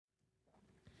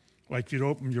I'd like you to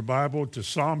open your Bible to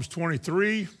Psalms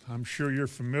 23. I'm sure you're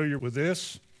familiar with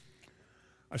this.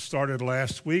 I started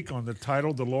last week on the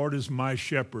title, The Lord is My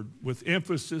Shepherd, with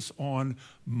emphasis on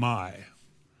my.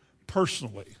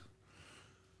 Personally,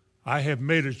 I have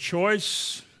made a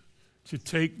choice to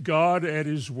take God at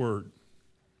his word.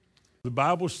 The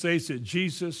Bible states that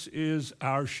Jesus is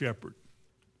our shepherd.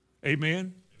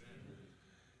 Amen?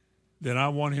 Then I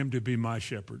want him to be my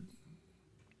shepherd.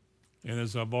 And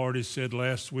as I've already said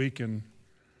last week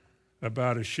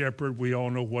about a shepherd, we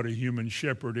all know what a human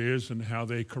shepherd is and how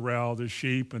they corral the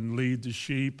sheep and lead the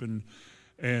sheep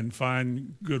and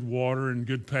find good water and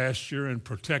good pasture and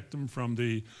protect them from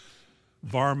the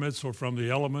varmints or from the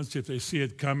elements. If they see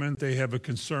it coming, they have a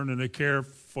concern and a care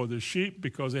for the sheep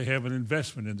because they have an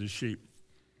investment in the sheep.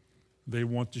 They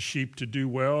want the sheep to do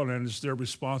well, and it's their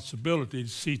responsibility to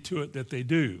see to it that they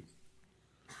do.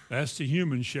 That's the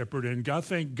human shepherd, and I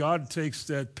think God takes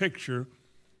that picture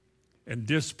and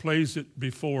displays it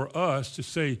before us to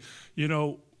say, you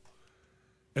know,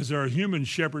 as there are human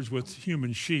shepherds with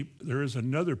human sheep, there is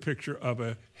another picture of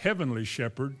a heavenly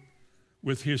shepherd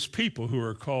with his people who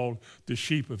are called the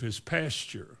sheep of his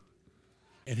pasture.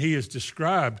 And he is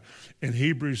described in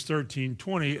Hebrews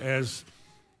 13:20 as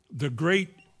the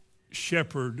great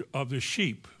shepherd of the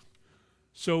sheep.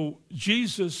 So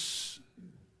Jesus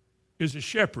is a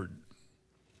shepherd,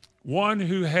 one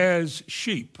who has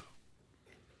sheep,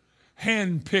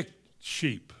 hand-picked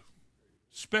sheep,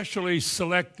 specially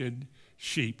selected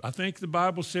sheep. I think the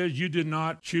Bible says you did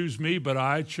not choose me, but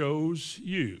I chose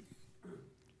you.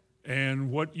 And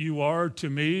what you are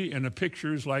to me in a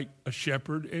picture is like a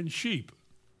shepherd and sheep.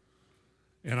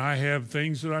 And I have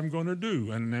things that I'm going to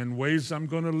do and ways I'm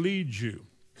going to lead you.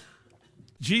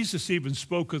 Jesus even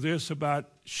spoke of this about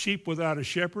sheep without a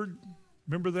shepherd.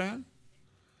 Remember that?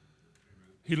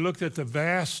 He looked at the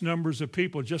vast numbers of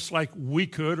people, just like we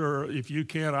could, or if you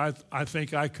can, I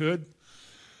think I could.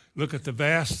 Look at the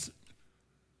vast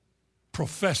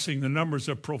the numbers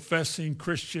of professing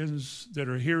Christians that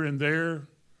are here and there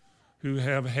who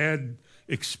have had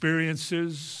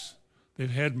experiences. They've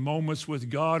had moments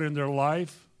with God in their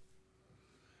life.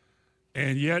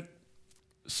 And yet,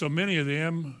 so many of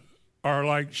them are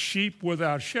like sheep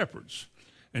without shepherds.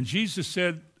 And Jesus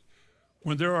said,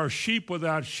 when there are sheep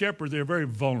without shepherd, they're very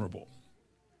vulnerable.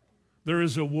 There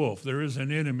is a wolf, there is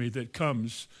an enemy that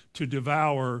comes to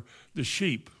devour the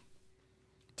sheep,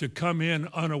 to come in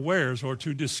unawares or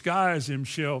to disguise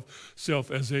himself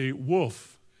as a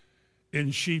wolf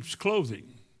in sheep's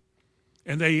clothing.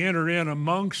 And they enter in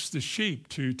amongst the sheep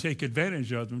to take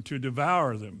advantage of them, to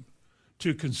devour them,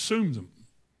 to consume them.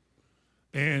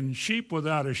 And sheep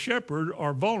without a shepherd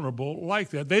are vulnerable like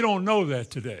that. They don't know that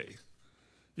today.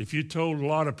 If you told a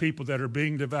lot of people that are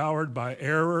being devoured by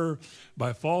error,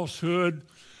 by falsehood,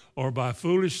 or by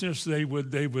foolishness, they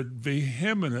would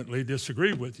vehemently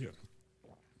disagree with you.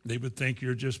 They would think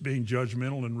you're just being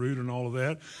judgmental and rude and all of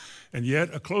that. And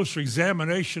yet a closer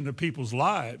examination of people's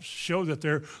lives show that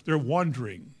they're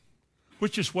wandering,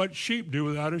 which is what sheep do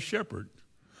without a shepherd.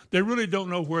 They really don't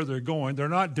know where they're going. They're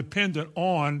not dependent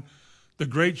on the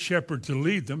great shepherd to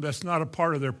lead them. That's not a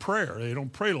part of their prayer. They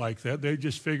don't pray like that. They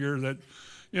just figure that,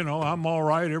 you know, I'm all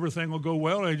right, everything will go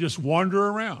well, and they just wander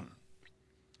around.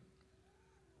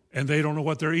 And they don't know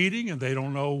what they're eating, and they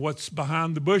don't know what's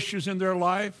behind the bushes in their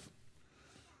life.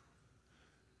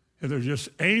 And they're just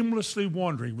aimlessly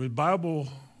wandering. The Bible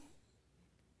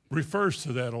refers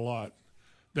to that a lot,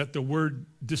 that the word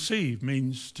deceive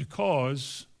means to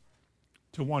cause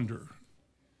to wander.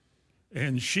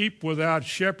 And sheep without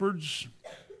shepherds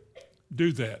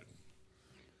do that.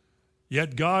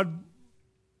 Yet God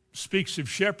speaks of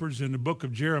shepherds in the book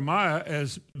of Jeremiah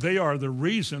as they are the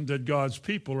reason that God's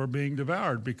people are being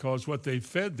devoured, because what they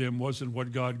fed them wasn't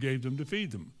what God gave them to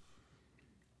feed them.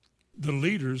 The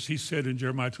leaders, he said in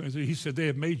Jeremiah 23, he said, they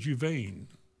have made you vain.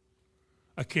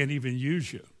 I can't even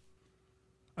use you.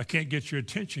 I can't get your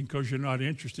attention because you're not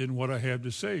interested in what I have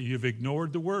to say. You've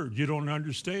ignored the word. You don't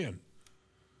understand.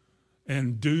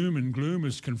 And doom and gloom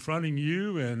is confronting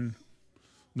you, and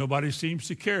nobody seems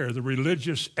to care. The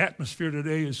religious atmosphere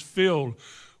today is filled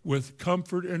with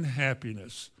comfort and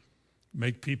happiness.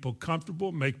 Make people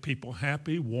comfortable, make people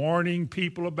happy, warning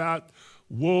people about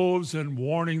wolves and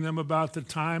warning them about the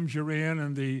times you're in,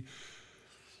 and the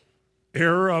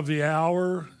error of the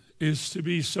hour is to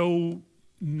be so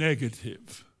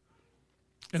negative,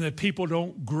 and that people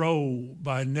don't grow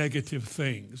by negative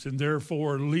things, and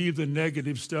therefore leave the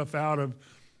negative stuff out of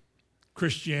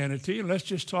Christianity, and let's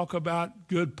just talk about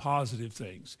good, positive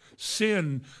things.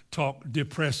 Sin talk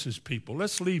depresses people.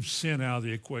 Let's leave sin out of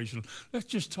the equation. Let's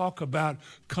just talk about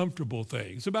comfortable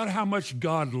things, about how much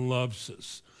God loves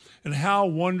us and how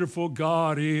wonderful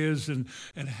God is and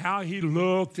how he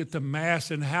looked at the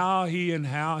Mass and how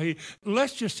he.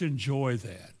 Let's just enjoy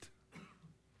that.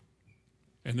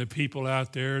 And the people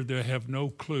out there, they have no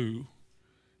clue,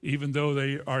 even though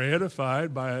they are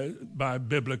edified by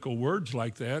biblical words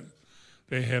like that,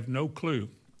 they have no clue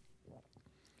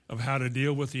of how to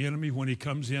deal with the enemy when he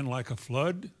comes in like a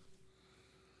flood.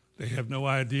 They have no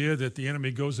idea that the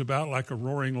enemy goes about like a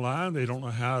roaring lion. They don't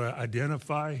know how to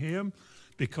identify him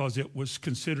because it was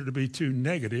considered to be too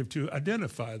negative to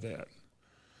identify that.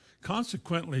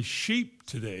 Consequently, sheep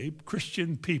today,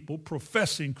 Christian people,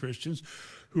 professing Christians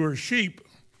who are sheep,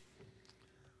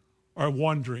 are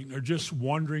wandering. They're just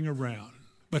wandering around.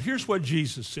 But here's what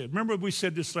Jesus said. Remember we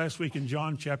said this last week in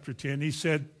John chapter 10. He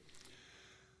said,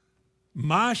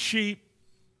 my sheep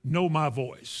know my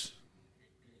voice,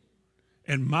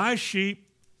 and my sheep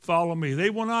follow me. They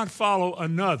will not follow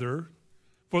another,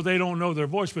 for they don't know their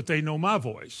voice, but they know my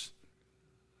voice,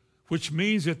 which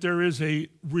means that there is a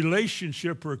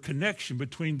relationship or a connection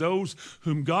between those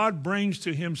whom God brings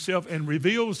to himself and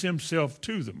reveals himself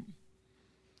to them,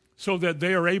 so that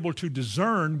they are able to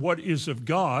discern what is of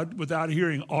God without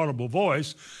hearing audible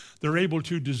voice. They're able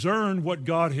to discern what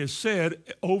God has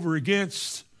said over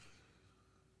against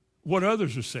what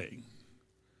others are saying.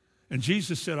 And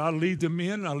Jesus said, I lead them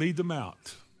in, I lead them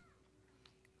out.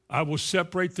 I will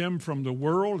separate them from the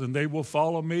world, and they will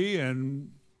follow me,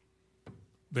 and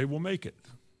they will make it.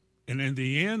 And in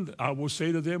the end, I will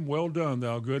say to them, well done,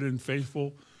 thou good and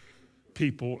faithful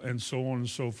people, and so on and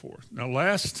so forth. Now,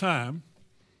 last time,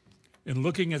 in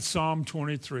looking at Psalm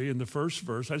 23 in the first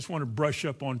verse, I just want to brush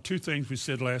up on two things we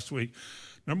said last week.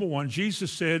 Number one,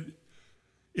 Jesus said,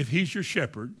 if he's your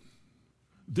shepherd,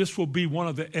 this will be one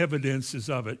of the evidences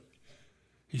of it.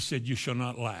 He said, you shall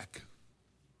not lack.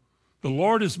 The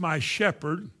Lord is my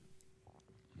shepherd,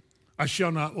 I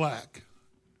shall not lack.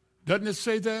 Doesn't it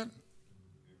say that?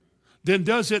 Then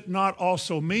does it not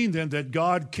also mean then that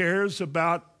God cares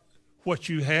about what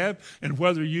you have and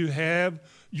whether you have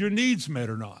your needs met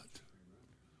or not?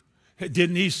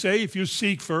 Didn't he say if you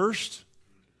seek first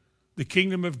the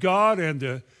kingdom of God and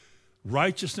the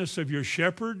righteousness of your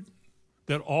shepherd,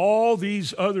 that all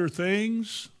these other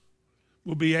things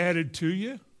will be added to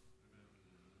you?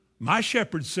 My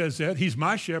shepherd says that. He's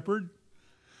my shepherd.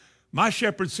 My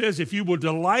shepherd says if you will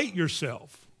delight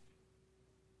yourself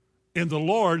in the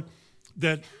Lord,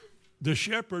 that the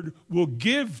shepherd will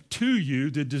give to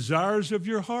you the desires of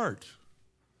your heart.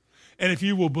 And if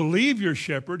you will believe your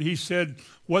shepherd, he said,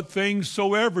 what things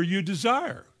soever you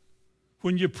desire.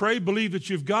 When you pray, believe that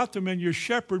you've got them, and your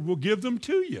shepherd will give them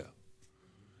to you.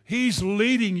 He's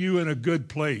leading you in a good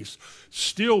place.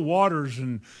 Still waters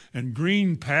and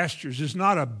green pastures is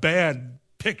not a bad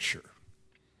picture.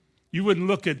 You wouldn't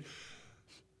look at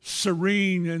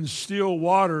serene and still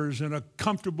waters and a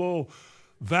comfortable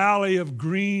valley of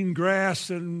green grass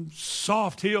and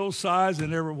soft hillsides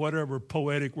and whatever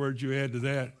poetic words you add to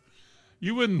that.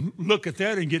 You wouldn't look at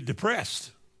that and get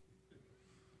depressed.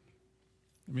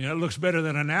 I mean, that looks better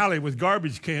than an alley with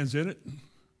garbage cans in it.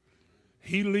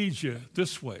 He leads you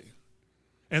this way.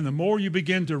 And the more you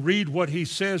begin to read what he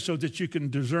says so that you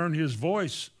can discern his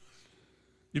voice,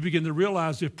 you begin to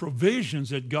realize the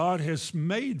provisions that God has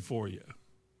made for you.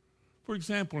 For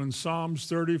example, in Psalms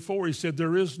 34, he said,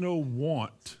 there is no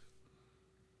want.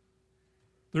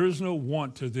 There is no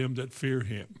want to them that fear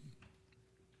him.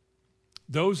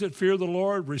 Those that fear the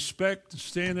Lord, respect,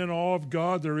 stand in awe of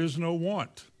God, there is no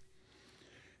want.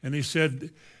 And he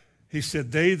said,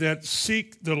 they that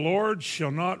seek the Lord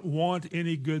shall not want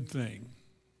any good thing.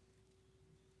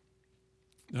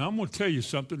 Now, I'm going to tell you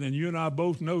something, and you and I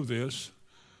both know this.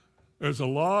 There's a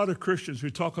lot of Christians who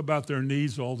talk about their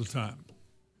needs all the time.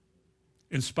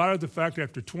 In spite of the fact that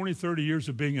after 20, 30 years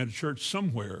of being at a church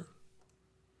somewhere,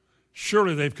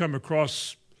 surely they've come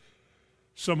across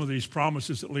some of these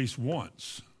promises at least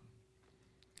once.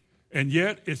 And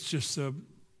yet, it's just a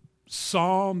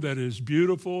psalm that is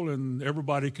beautiful and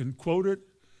everybody can quote it.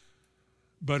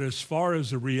 But as far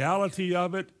as the reality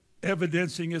of it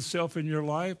evidencing itself in your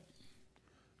life,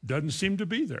 doesn't seem to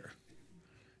be there.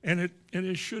 And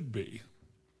it should be.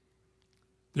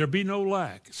 There be no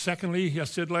lack. Secondly, I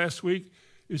said last week,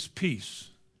 is peace.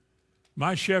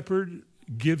 My shepherd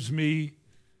gives me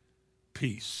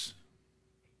peace.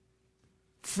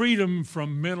 Freedom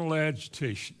from mental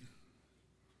agitation.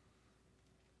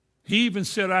 He even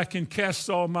said, I can cast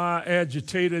all my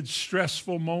agitated,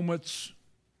 stressful moments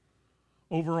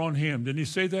over on him. Didn't he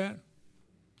say that?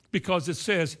 Because it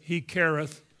says, he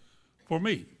careth for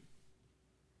me.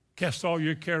 Cast all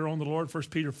your care on the Lord, 1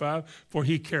 Peter 5, for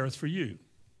he careth for you.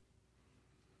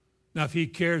 Now, if he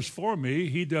cares for me,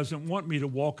 he doesn't want me to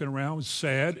walk around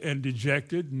sad and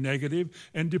dejected, negative,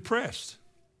 and depressed.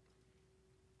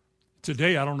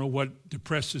 Today, I don't know what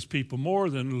depresses people more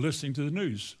than listening to the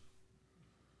news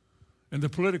and the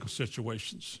political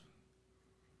situations.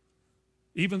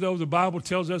 Even though the Bible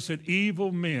tells us that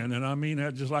evil men, and I mean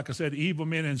that just like I said, evil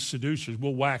men and seducers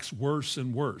will wax worse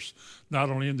and worse, not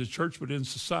only in the church but in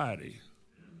society.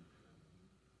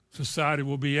 Society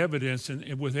will be evidenced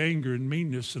with anger and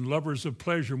meanness and lovers of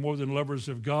pleasure more than lovers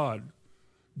of God,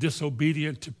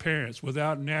 disobedient to parents,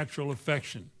 without natural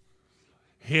affection,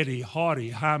 heady,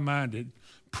 haughty, high-minded,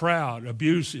 proud,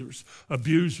 abusers,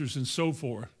 and so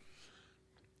forth.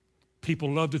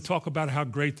 People love to talk about how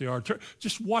great they are.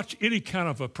 Just watch any kind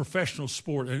of a professional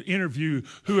sport and interview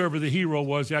whoever the hero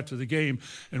was after the game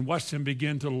and watch them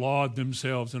begin to laud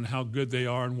themselves and how good they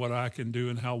are and what I can do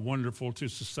and how wonderful to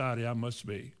society I must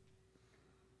be.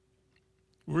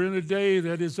 We're in a day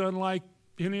that is unlike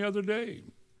any other day.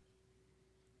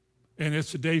 And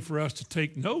it's a day for us to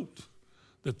take note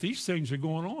that these things are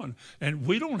going on. And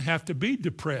we don't have to be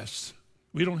depressed.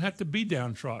 We don't have to be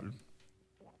downtrodden.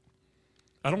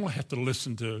 I don't have to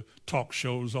listen to talk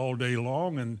shows all day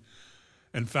long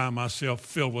and find myself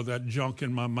filled with that junk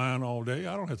in my mind all day.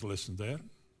 I don't have to listen to that.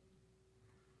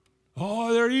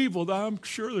 Oh, they're evil. I'm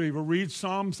sure they're evil. Read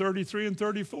Psalm 33 and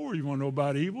 34. You want to know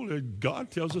about evil? God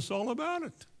tells us all about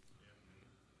it.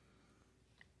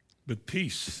 But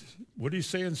peace. What do you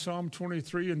say in Psalm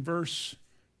 23 and verse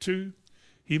 2?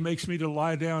 He makes me to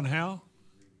lie down how?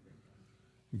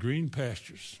 Green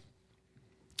pastures.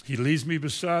 He leads me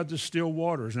beside the still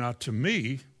waters. Now, to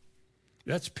me,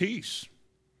 that's peace.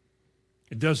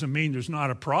 It doesn't mean there's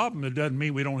not a problem. It doesn't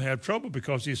mean we don't have trouble,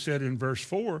 because he said in verse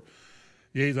 4,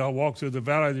 yea, though I walk through the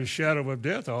valley of the shadow of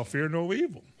death, I'll fear no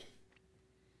evil.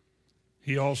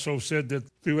 He also said that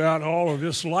throughout all of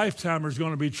this lifetime there's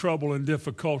going to be trouble and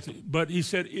difficulty. But he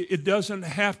said it doesn't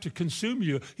have to consume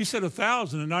you. He said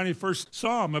 1,000 in the 91st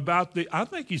Psalm about I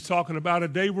think he's talking about a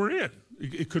day we're in.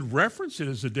 It could reference it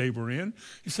as the day we're in.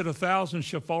 He said 1,000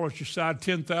 shall fall at your side,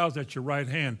 10,000 at your right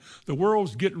hand. The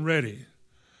world's getting ready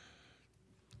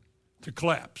to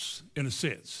collapse, in a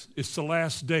sense. It's the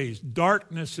last days.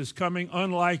 Darkness is coming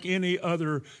unlike any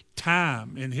other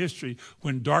time in history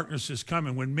when darkness is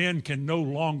coming, when men can no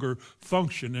longer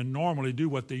function and normally do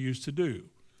what they used to do.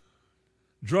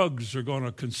 Drugs are going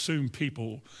to consume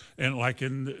people, and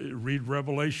read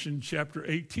Revelation chapter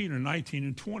 18 or 19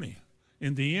 and 20.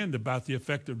 In the end, about the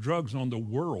effect of drugs on the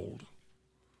world.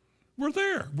 We're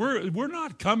there. We're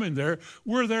not coming there.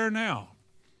 We're there now.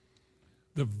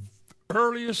 The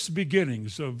earliest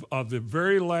beginnings of the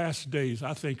very last days,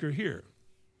 I think, are here.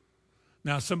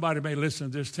 Now, somebody may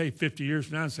listen to this tape 50 years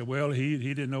from now and say, well, he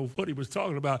didn't know what he was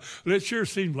talking about. But it sure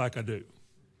seems like I do.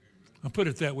 I'll put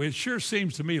it that way. It sure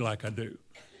seems to me like I do.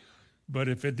 But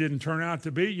if it didn't turn out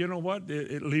to be, you know what?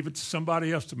 Leave it to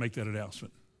somebody else to make that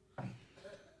announcement.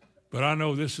 But I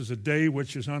know this is a day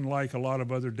which is unlike a lot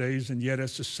of other days, and yet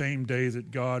it's the same day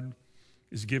that God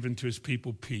is given to his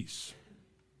people peace.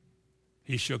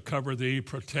 He shall cover thee,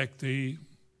 protect thee.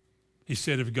 He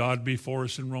said, if God be for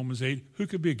us in Romans 8, who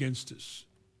could be against us?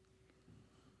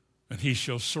 And he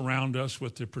shall surround us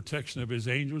with the protection of his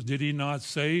angels. Did he not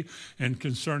say, and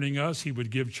concerning us, he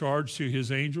would give charge to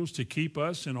his angels to keep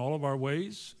us in all of our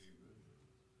ways?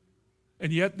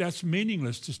 And yet that's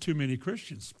meaningless to too many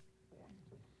Christians.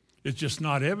 It's just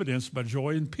not evidenced by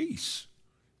joy and peace.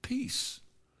 Peace.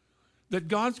 That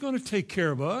God's going to take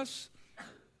care of us.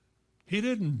 He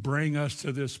didn't bring us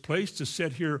to this place to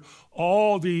sit here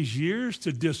all these years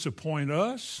to disappoint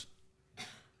us.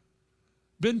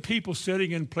 Been people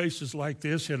sitting in places like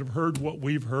this that have heard what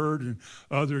we've heard in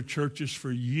other churches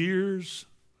for years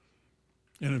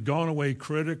and have gone away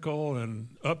critical and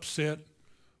upset.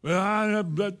 Well,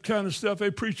 that kind of stuff, they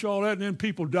preach all that, and then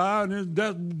people die, and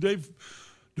then they've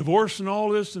divorce and all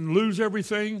this and lose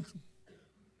everything.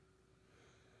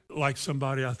 Like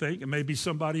somebody, I think, and maybe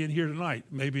somebody in here tonight,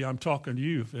 maybe I'm talking to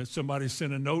you. If somebody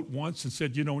sent a note once and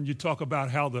said, when you talk about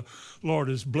how the Lord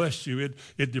has blessed you,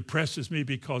 it depresses me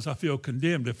because I feel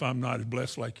condemned if I'm not as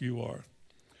blessed like you are.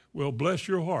 Well, bless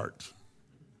your heart.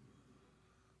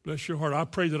 Bless your heart. I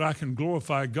pray that I can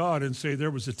glorify God and say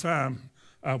there was a time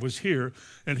I was here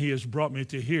and he has brought me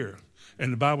to here.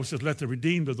 And the Bible says, let the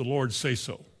redeemed of the Lord say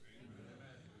so.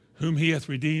 Whom he hath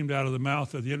redeemed out of the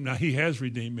mouth of the enemy. Now, he has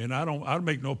redeemed me, and I don't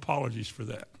make no apologies for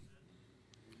that.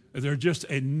 There's just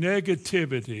a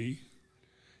negativity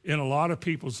in a lot of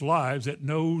people's lives that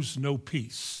knows no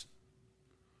peace.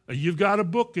 You've got a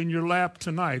book in your lap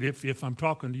tonight, if I'm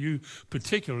talking to you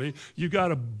particularly. You've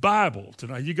got a Bible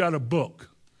tonight. You got a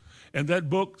book. And that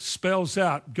book spells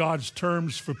out God's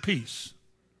terms for peace.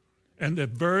 And the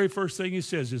very first thing he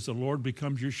says is the Lord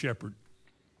becomes your shepherd.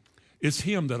 It's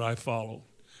him that I follow.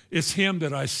 It's him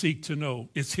that I seek to know.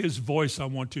 It's his voice I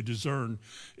want to discern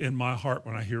in my heart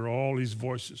when I hear all these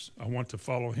voices. I want to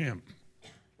follow him.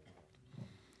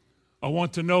 I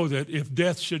want to know that if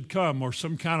death should come or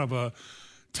some kind of a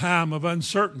time of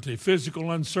uncertainty, physical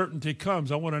uncertainty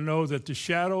comes, I want to know that the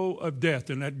shadow of death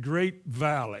in that great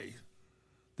valley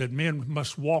that men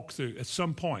must walk through at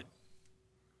some point,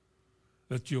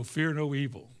 that you'll fear no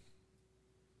evil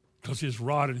because his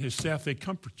rod and his staff, they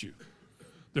comfort you.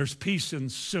 There's peace in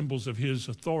symbols of his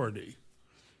authority,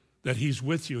 that he's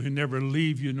with you. He'll never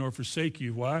leave you nor forsake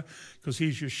you. Why? Because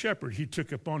he's your shepherd. He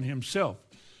took upon himself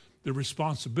the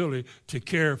responsibility to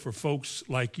care for folks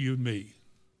like you and me.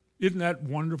 Isn't that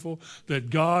wonderful that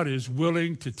God is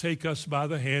willing to take us by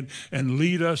the hand and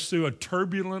lead us through a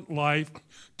turbulent life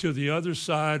to the other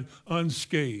side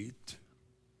unscathed,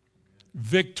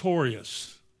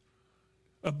 victorious,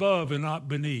 above and not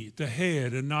beneath, the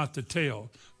head and not the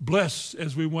tail, blessed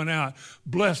as we went out,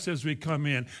 blessed as we come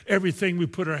in. Everything we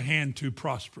put our hand to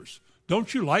prospers.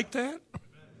 Don't you like that?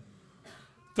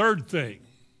 Third thing,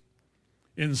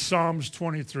 in Psalms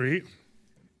 23,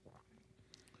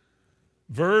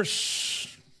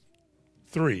 verse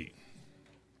 3.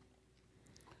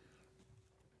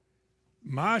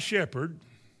 My shepherd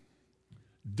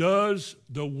does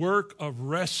the work of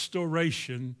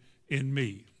restoration in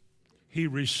me. He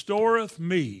restoreth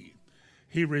me.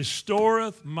 He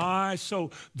restoreth my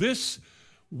soul. This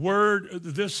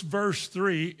verse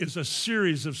 3 is a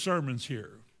series of sermons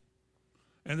here.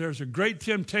 And there's a great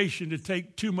temptation to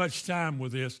take too much time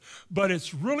with this, but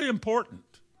it's really important.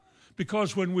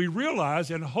 Because when we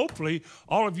realize, and hopefully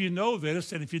all of you know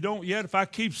this, and if you don't yet, if I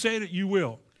keep saying it, you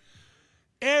will.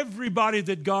 Everybody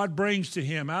that God brings to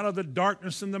him out of the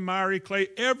darkness and the miry clay,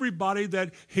 everybody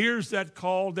that hears that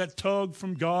call, that tug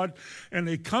from God, and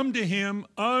they come to him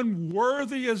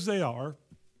unworthy as they are,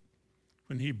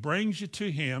 when he brings you to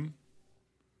him,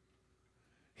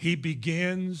 he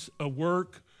begins a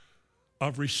work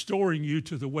of restoring you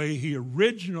to the way he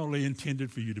originally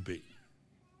intended for you to be.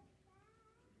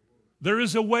 There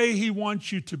is a way he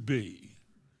wants you to be.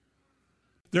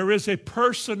 There is a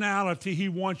personality he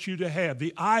wants you to have,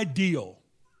 the ideal.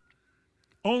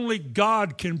 Only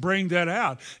God can bring that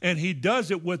out, and he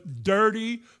does it with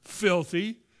dirty,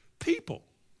 filthy people.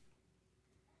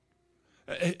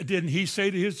 Didn't he say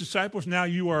to his disciples, now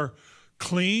you are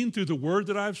clean through the word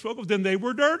that I've spoken? Then they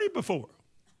were dirty before.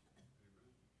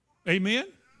 Amen?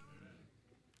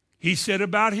 He said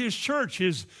about his church,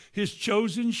 his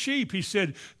chosen sheep, he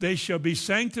said, they shall be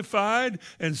sanctified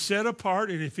and set apart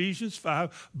in Ephesians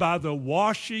 5 by the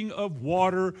washing of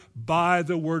water by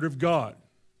the word of God.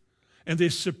 And the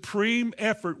supreme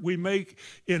effort we make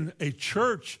in a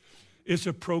church is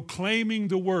a proclaiming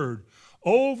the word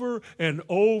over and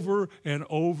over and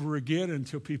over again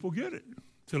until people get it,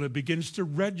 until it begins to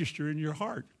register in your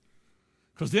heart.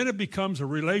 Because then it becomes a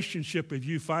relationship of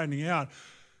you finding out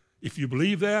if you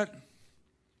believe that,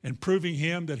 and proving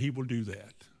him that he will do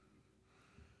that.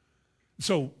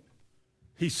 So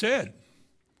he said,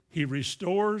 he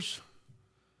restores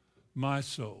my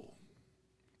soul.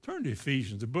 Turn to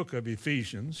Ephesians, the book of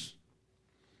Ephesians,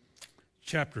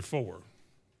 chapter 4.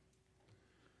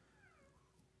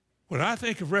 When I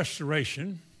think of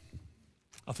restoration,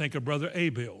 I think of Brother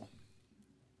Abel.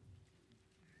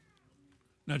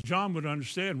 Now, John would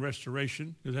understand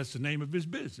restoration because that's the name of his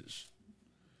business.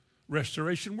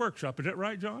 Restoration Workshop. Is that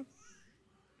right, John?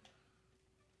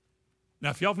 Now,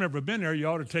 if y'all have never been there, you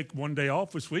ought to take one day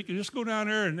off this week and just go down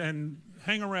there and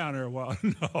hang around there a while.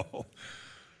 No.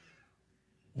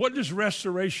 What does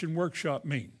Restoration Workshop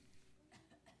mean?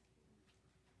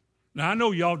 Now, I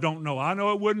know y'all don't know. I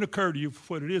know it wouldn't occur to you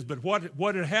for what it is, but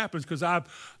what it happens, because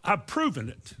I've proven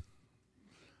it.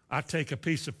 I take a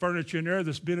piece of furniture in there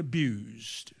that's been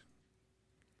abused.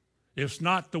 It's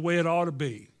not the way it ought to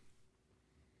be.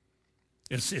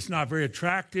 It's not very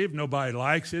attractive. Nobody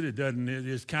likes it. It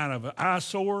is kind of an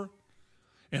eyesore.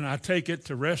 And I take it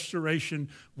to Restoration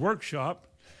Workshop,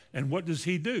 and what does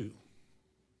he do?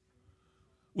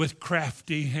 With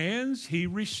crafty hands, he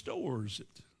restores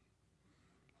it.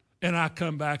 And I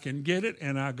come back and get it,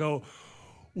 and I go,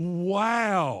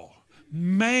 wow,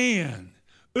 man,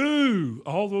 ooh,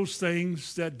 all those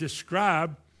things that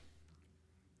describe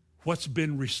what's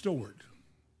been restored.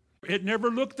 It never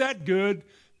looked that good.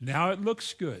 Now it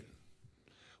looks good.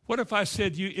 What if I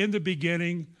said to you in the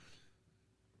beginning,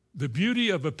 the beauty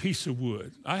of a piece of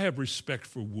wood, I have respect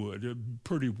for wood,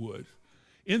 pretty wood.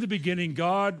 In the beginning,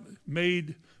 God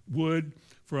made wood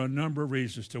for a number of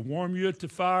reasons. To warm you at the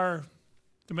fire,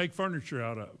 to make furniture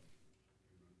out of.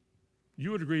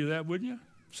 You would agree to that, wouldn't you?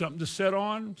 Something to sit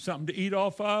on, something to eat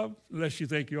off of, unless you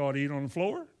think you ought to eat on the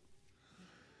floor.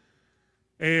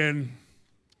 And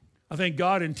I think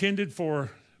God intended for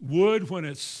wood, when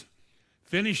it's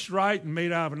finished right and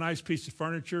made out of a nice piece of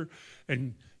furniture,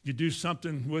 and you do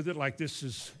something with it like this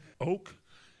is oak,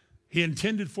 he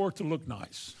intended for it to look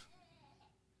nice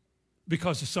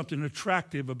because there's something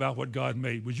attractive about what God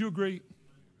made. Would you agree?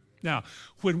 Now,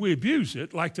 when we abuse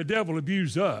it, like the devil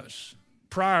abused us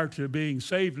prior to being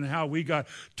saved, and how we got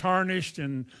tarnished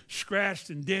and scratched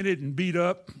and dented and beat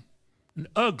up and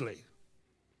ugly,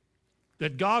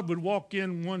 that God would walk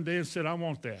in one day and said, I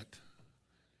want that.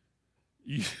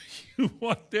 You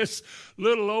want this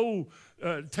little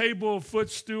old table,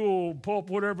 footstool, pulp,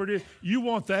 whatever it is? You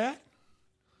want that?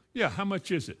 Yeah, how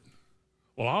much is it?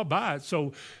 Well, I'll buy it.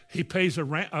 So he pays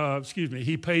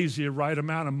he pays the right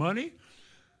amount of money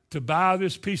to buy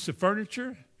this piece of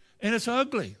furniture, and it's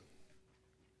ugly.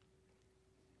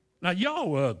 Now, y'all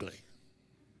were ugly.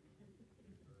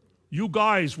 You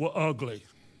guys were ugly.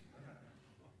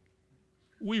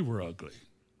 We were ugly.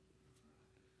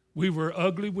 We were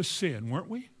ugly with sin, weren't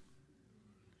we?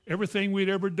 Everything we had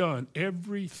ever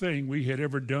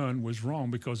done was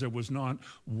wrong, because there was not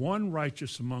one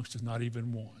righteous amongst us, not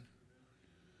even one.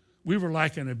 We were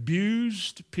like an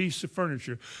abused piece of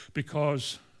furniture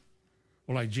because,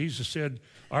 well, like Jesus said,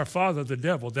 our father, the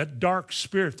devil, that dark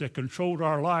spirit that controlled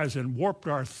our lives and warped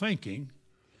our thinking,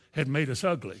 had made us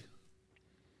ugly.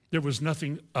 There was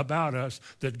nothing about us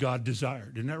that God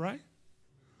desired. Isn't that right?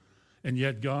 And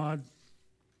yet God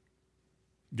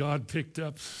picked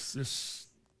up this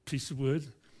piece of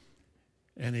wood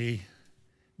and he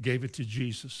gave it to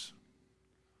Jesus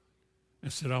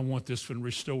and said, I want this one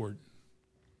restored.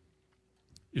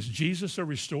 Is Jesus a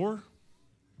restorer?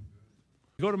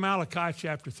 Go to Malachi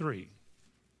chapter 3.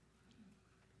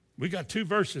 We got 2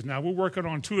 verses now. We're working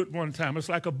on 2 at one time. It's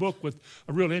like a book with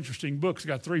a real interesting book. It's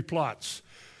got 3 plots.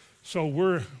 So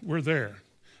we're there.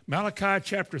 Malachi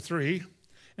chapter 3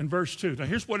 and verse 2. Now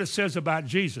here's what it says about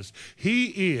Jesus. He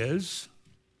is,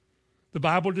 the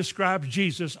Bible describes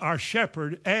Jesus, our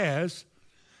shepherd, as,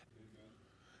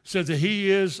 says that he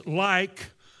is like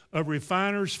a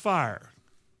refiner's fire.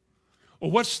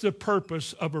 Well, what's the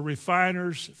purpose of a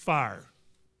refiner's fire?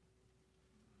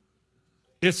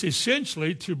 It's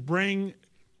essentially to bring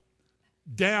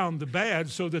down the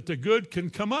bad so that the good can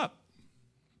come up.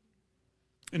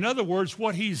 In other words,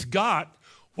 what he's got,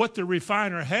 what the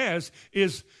refiner has,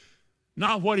 is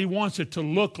not what he wants it to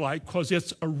look like, because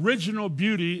its original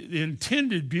beauty, the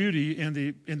intended beauty in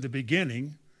the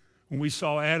beginning, when we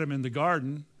saw Adam in the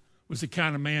garden, was the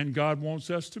kind of man God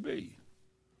wants us to be.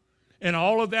 And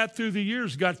all of that through the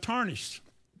years got tarnished.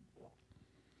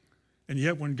 And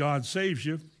yet when God saves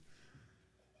you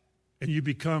and you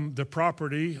become the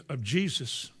property of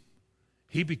Jesus,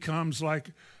 he becomes like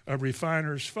a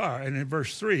refiner's fire. And in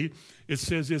verse 3, it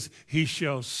says this, he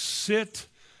shall sit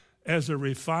as a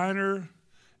refiner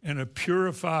and a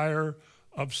purifier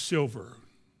of silver.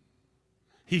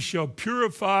 He shall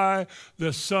purify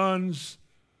the sons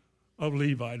of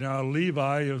Levi. Now,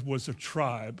 Levi was a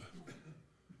tribe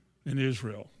in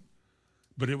Israel,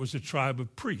 but it was a tribe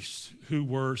of priests who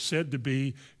were said to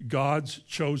be God's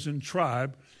chosen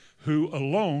tribe, who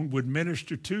alone would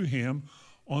minister to him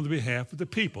on the behalf of the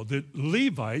people. The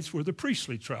Levites were the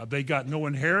priestly tribe. They got no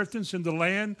inheritance in the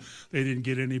land. They didn't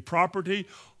get any property.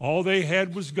 All they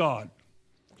had was God.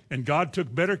 And God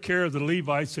took better care of the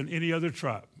Levites than any other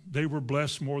tribe. They were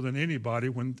blessed more than anybody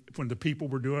when the people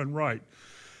were doing right.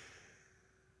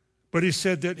 But he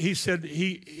said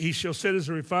he shall sit as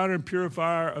a refiner and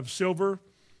purifier of silver,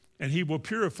 and he will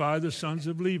purify the sons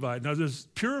of Levi. Now, does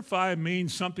purify mean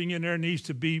something in there needs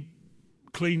to be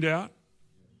cleaned out?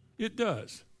 It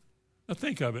does. Now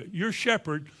think of it. Your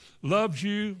shepherd loves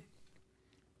you,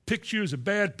 picks you as a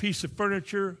bad piece of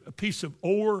furniture, a piece of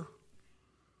ore,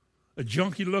 a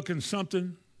junky looking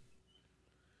something,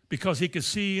 because he can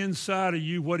see inside of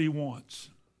you what he wants.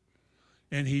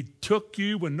 And he took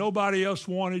you when nobody else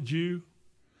wanted you,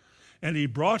 and he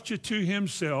brought you to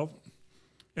himself,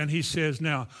 and he says,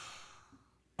 now,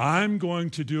 I'm going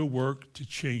to do a work to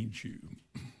change you.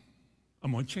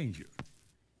 I'm going to change you.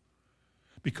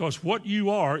 Because what you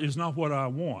are is not what I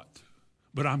want,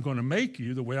 but I'm going to make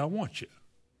you the way I want you.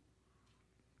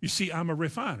 You see, I'm a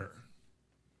refiner.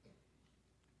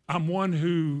 I'm one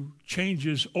who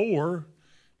changes ore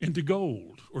into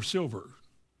gold or silver.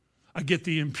 I get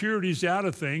the impurities out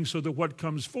of things so that what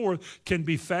comes forth can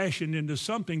be fashioned into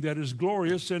something that is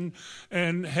glorious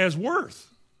and has worth.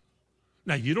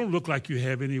 Now, you don't look like you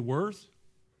have any worth,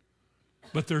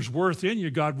 but there's worth in you.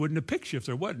 God wouldn't have picked you if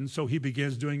there wasn't. So he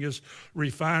begins doing his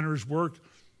refiner's work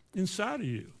inside of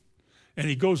you. And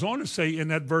he goes on to say in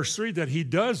that verse 3 that he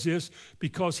does this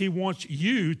because he wants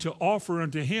you to offer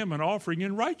unto him an offering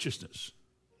in righteousness.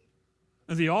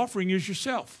 And the offering is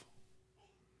yourself.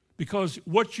 Because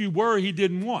what you were, he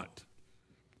didn't want.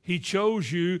 He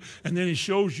chose you, and then he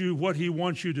shows you what he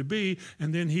wants you to be,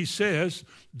 and then he says,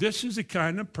 this is the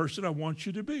kind of person I want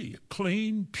you to be.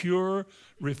 Clean, pure,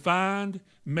 refined,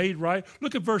 made right.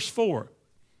 Look at verse 4.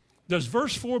 Does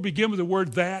verse 4 begin with the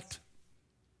word that?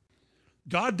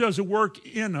 God does a work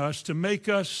in us to make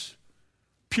us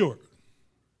pure.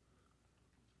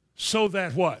 So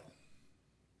that what?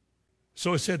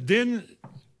 So it said, then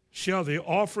shall the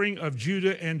offering of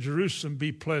Judah and Jerusalem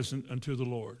be pleasant unto the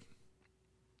Lord.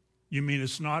 You mean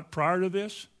it's not prior to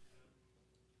this?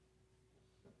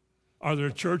 Are there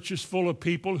churches full of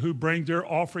people who bring their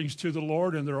offerings to the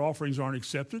Lord and their offerings aren't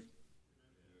accepted?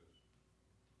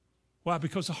 Why?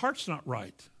 Because the heart's not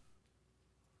right.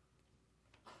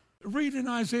 Read in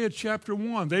Isaiah chapter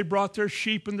 1. They brought their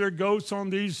sheep and their goats on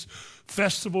these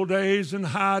festival days and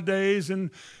high days,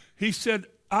 and he said,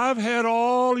 I've had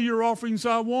all your offerings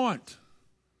I want.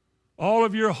 All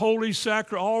of your holy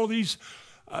sacrifice, all of these,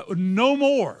 no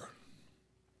more.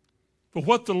 But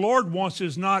what the Lord wants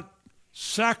is not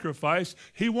sacrifice.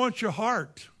 He wants your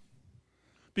heart.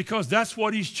 Because that's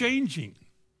what he's changing.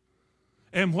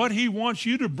 And what he wants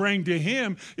you to bring to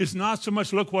him is not so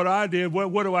much, look what I did,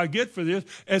 what do I get for this,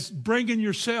 as bringing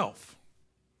yourself.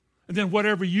 And then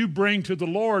whatever you bring to the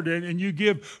Lord and you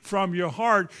give from your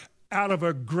heart out of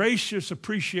a gracious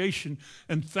appreciation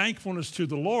and thankfulness to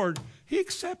the Lord, he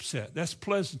accepts that. That's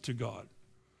pleasant to God.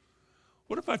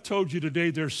 What if I told you today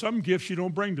there's some gifts you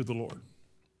don't bring to the Lord?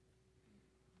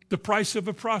 The price of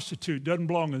a prostitute doesn't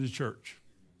belong in the church.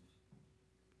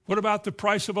 What about the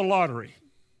price of a lottery?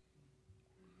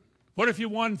 What if you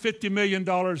won $50 million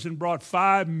and brought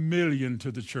 $5 million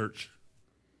to the church?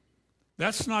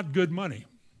 That's not good money.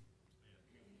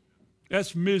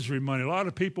 That's misery money. A lot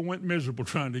of people went miserable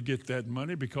trying to get that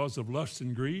money because of lust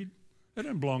and greed. That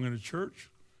didn't belong in the church.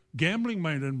 Gambling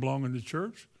money doesn't belong in the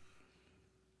church.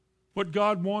 What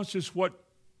God wants is what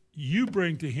you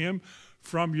bring to him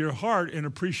from your heart in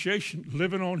appreciation,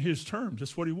 living on his terms.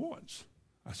 That's what he wants.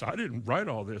 I said, I didn't write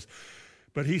all this.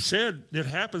 But he said it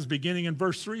happens beginning in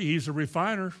verse 3. He's a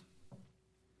refiner.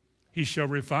 He shall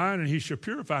refine and he shall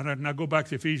purify. Now go back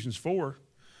to Ephesians 4.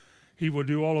 He will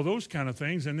do all of those kind of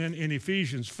things. And then in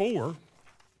Ephesians 4,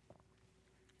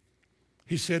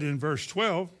 he said in verse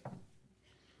 12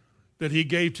 that he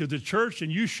gave to the church,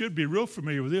 and you should be real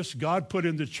familiar with this. God put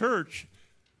in the church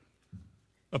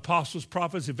apostles,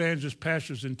 prophets, evangelists,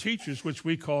 pastors, and teachers, which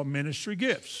we call ministry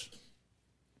gifts.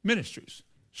 Ministries,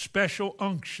 special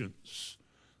unctions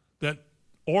that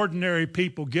ordinary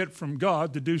people get from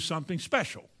God to do something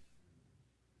special.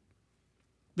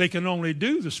 They can only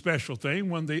do the special thing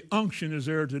when the unction is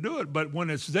there to do it, but when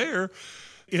it's there,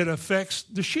 it affects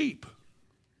the sheep.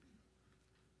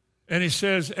 And he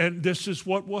says, and this is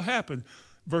what will happen.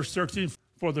 Verse 13,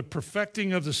 for the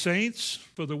perfecting of the saints,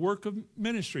 for the work of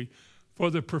ministry, for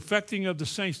the perfecting of the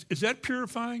saints. Is that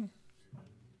purifying?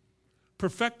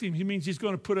 Perfecting, he means he's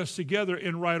going to put us together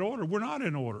in right order. We're not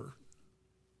in order.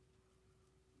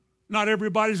 Not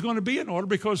everybody's going to be in order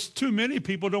because too many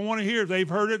people don't want to hear. They've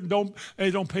heard it and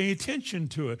they don't pay attention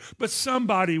to it. But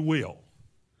somebody will.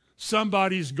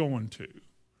 Somebody's going to.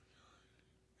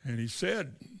 And he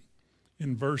said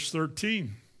in verse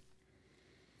 13,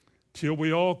 till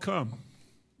we all come.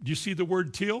 Do you see the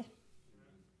word till?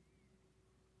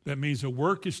 That means a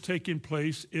work is taking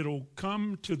place. It'll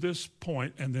come to this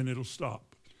point and then it'll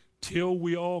stop. Till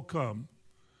we all come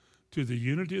to the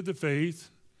unity of the faith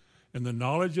and the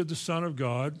knowledge of the Son of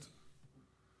God,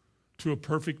 to a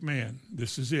perfect man.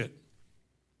 This is it.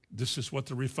 This is what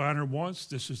the refiner wants.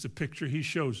 This is the picture he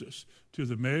shows us. To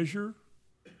the measure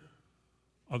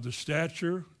of the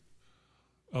stature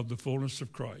of the fullness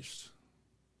of Christ.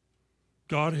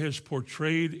 God has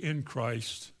portrayed in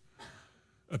Christ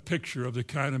a picture of the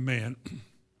kind of man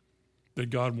that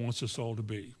God wants us all to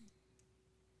be.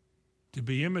 To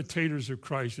be imitators of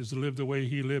Christ is to live the way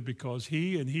he lived, because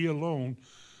he and he alone,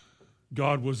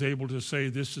 God was able to say,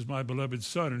 this is my beloved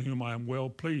Son in whom I am well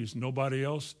pleased. Nobody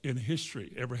else in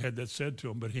history ever had that said to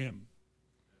him but him.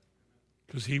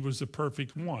 Because he was the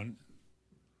perfect one.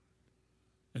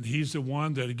 And he's the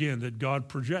one that, again, that God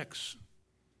projects.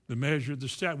 The measure of the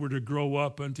stat. We're to grow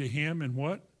up unto him in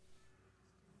what?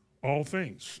 All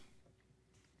things.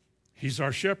 He's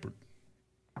our shepherd.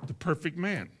 The perfect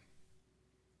man.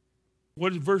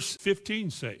 What does verse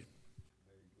 15 say?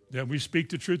 that we speak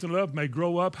the truth in love may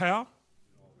grow up how?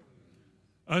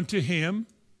 Unto him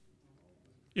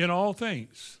in all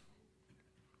things.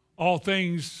 All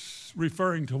things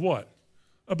referring to what?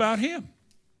 About him.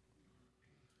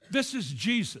 This is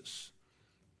Jesus.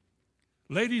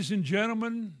 Ladies and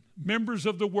gentlemen, members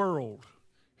of the world,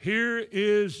 here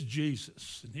is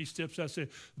Jesus. And he steps out and says,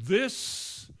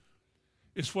 this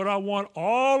is what I want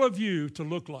all of you to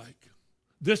look like.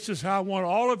 This is how I want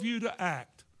all of you to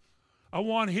act. I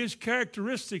want his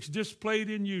characteristics displayed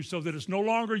in you so that it's no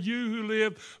longer you who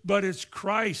live, but it's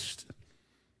Christ,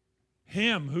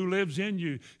 him who lives in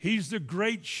you. He's the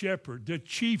great shepherd, the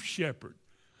chief shepherd.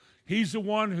 He's the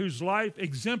one whose life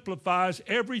exemplifies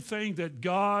everything that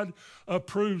God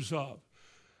approves of.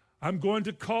 I'm going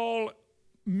to call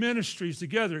ministries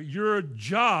together. Your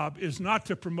job is not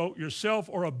to promote yourself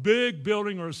or a big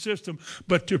building or a system,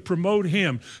 but to promote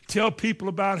him. Tell people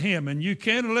about him, and you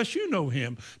can't unless you know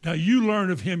him. Now you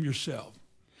learn of him yourself,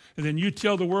 and then you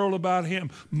tell the world about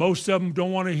him. Most of them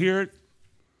don't want to hear it.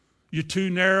 You're too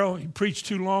narrow, you preach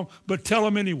too long, but tell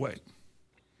them anyway.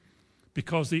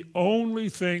 Because the only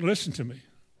thing, listen to me,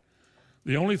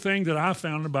 the only thing that I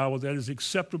found in the Bible that is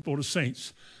acceptable to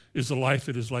saints is a life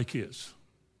that is like his.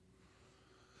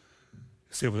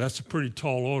 You say, well, that's a pretty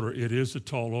tall order. It is a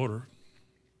tall order.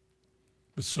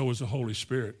 But so is the Holy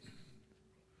Spirit,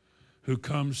 who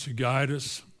comes to guide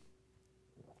us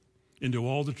into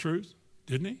all the truth,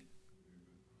 didn't he?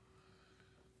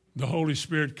 The Holy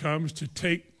Spirit comes to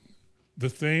take the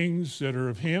things that are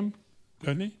of him,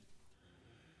 doesn't he?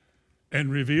 And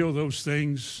reveal those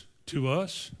things to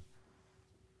us,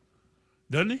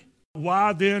 doesn't he?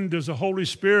 Why then does the Holy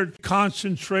Spirit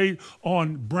concentrate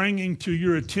on bringing to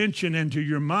your attention and to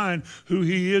your mind who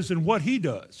he is and what he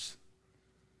does?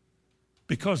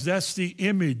 Because that's the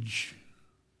image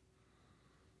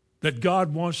that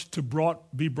God wants to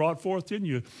be brought forth in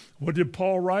you. What did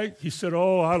Paul write? He said,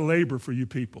 I labor for you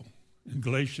people. In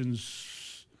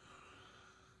Galatians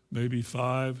maybe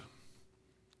 5.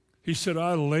 He said,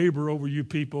 I labor over you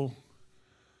people.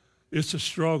 It's a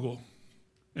struggle.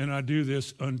 And I do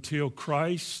this until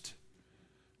Christ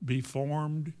be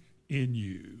formed in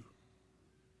you.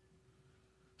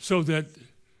 So that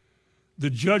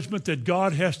the judgment that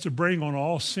God has to bring on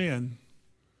all sin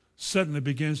suddenly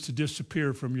begins to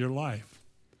disappear from your life.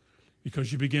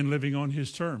 Because you begin living on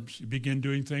his terms. You begin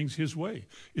doing things his way.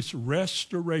 It's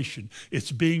restoration.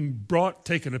 It's being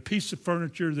taking a piece of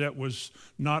furniture that was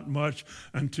not much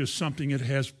into something that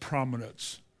has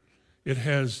prominence. It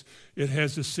has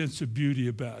a sense of beauty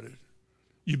about it.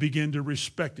 You begin to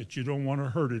respect it. You don't want to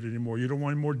hurt it anymore. You don't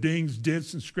want any more dings,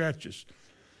 dents, and scratches.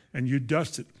 And you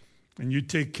dust it, and you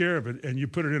take care of it, and you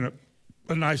put it in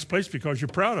a nice place because you're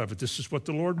proud of it. This is what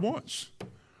the Lord wants.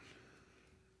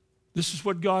 This is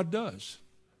what God does.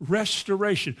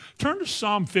 Restoration. Turn to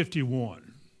Psalm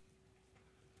 51.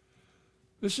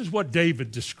 This is what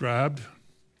David described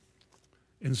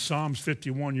in Psalms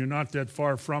 51. You're not that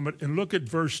far from it. And look at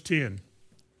verse 10.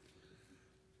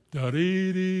 Now let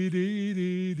me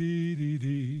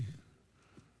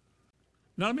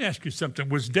ask you something.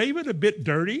 Was David a bit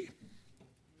dirty?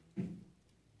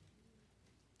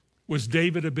 Was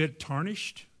David a bit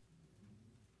tarnished?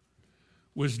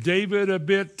 Was David a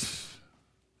bit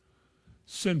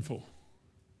sinful?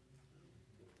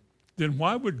 Then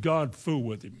why would God fool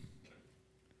with him?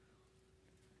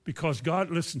 Because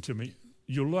God, listen to me,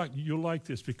 you'll like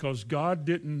this, because God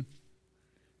didn't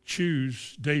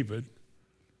choose David,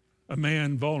 a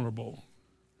man vulnerable,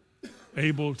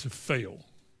 able to fail,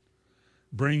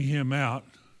 bring him out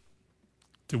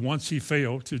to once he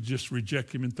failed to just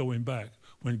reject him and throw him back.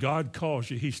 When God calls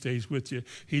you, he stays with you.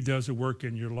 He does a work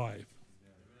in your life.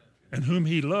 And whom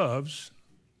he loves,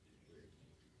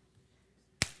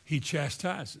 he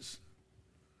chastises.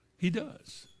 He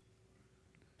does.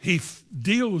 He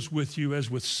deals with you as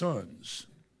with sons.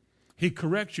 He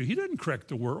corrects you. He doesn't correct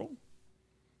the world.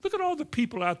 Look at all the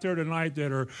people out there tonight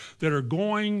that are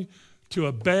going to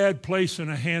a bad place in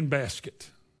a handbasket,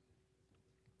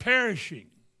 perishing,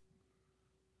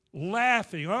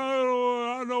 laughing.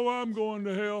 Oh, I know I'm going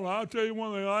to hell. I'll tell you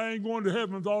one thing, I ain't going to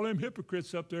heaven with all them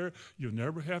hypocrites up there. You'll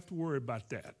never have to worry about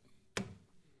that.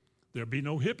 There'll be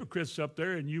no hypocrites up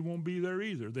there, and you won't be there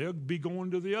either. They'll be going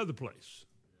to the other place.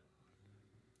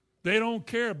 They don't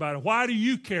care about it. Why do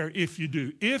you care if you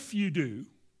do? If you do,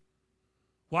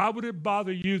 why would it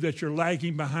bother you that you're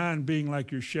lagging behind being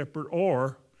like your shepherd,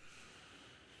 or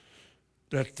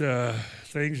that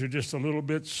things are just a little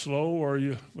bit slow, or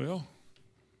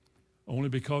only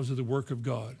because of the work of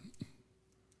God.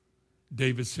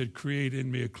 David said, create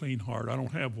in me a clean heart. I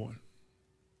don't have one.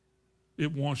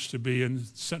 It wants to be, and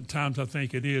sometimes I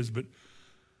think it is, but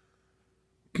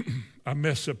I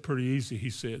mess up pretty easy, he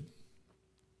said.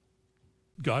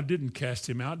 God didn't cast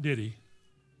him out, did he?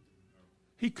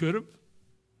 He could have.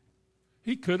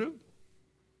 He could have.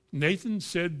 Nathan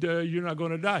said, you're not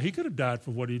going to die. He could have died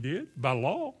for what he did by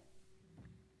law.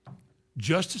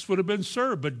 Justice would have been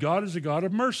served, but God is a God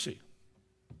of mercy.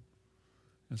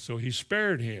 And so he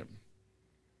spared him.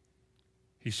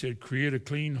 He said, create a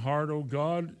clean heart, O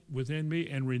God, within me,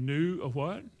 and renew a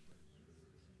what?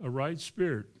 A right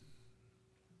spirit.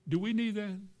 Do we need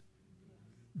that?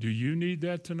 Do you need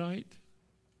that tonight?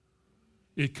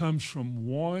 It comes from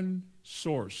one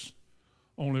source,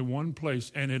 only one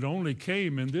place, and it only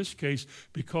came in this case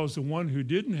because the one who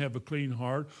didn't have a clean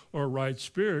heart or a right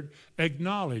spirit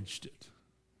acknowledged it.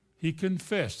 He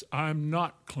confessed, I'm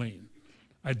not clean.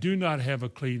 I do not have a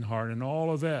clean heart, and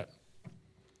all of that.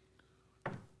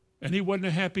 And he wasn't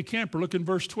a happy camper. Look in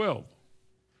verse 12.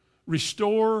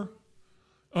 Restore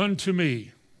unto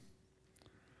me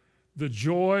the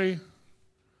joy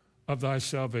of thy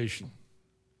salvation.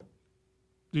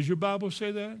 Does your Bible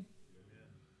say that?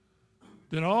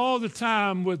 Then all the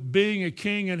time with being a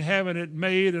king and having it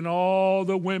made and all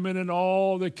the women and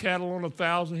all the cattle on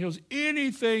 1,000 hills,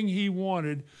 anything he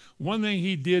wanted, one thing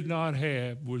he did not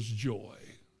have was joy.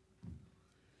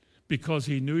 Because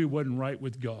he knew he wasn't right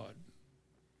with God.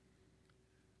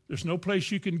 There's no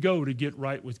place you can go to get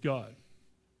right with God.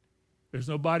 There's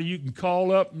nobody you can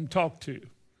call up and talk to.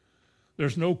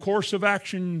 There's no course of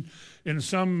action in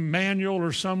some manual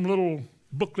or some little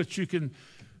booklet you can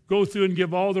go through and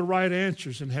give all the right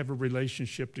answers and have a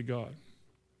relationship to God.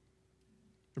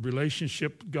 A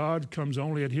relationship with God comes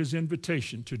only at his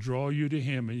invitation to draw you to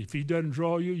him. And if he doesn't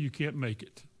draw you, you can't make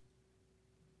it.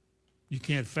 You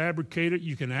can't fabricate it.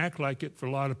 You can act like it, for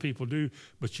a lot of people do,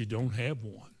 but you don't have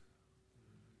one.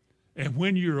 And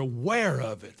when you're aware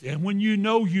of it, and when you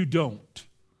know you don't,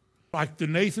 like the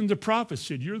Nathan the prophet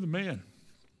said, you're the man.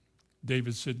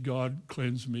 David said, God,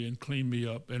 cleanse me and clean me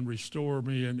up and restore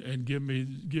me and give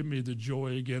me the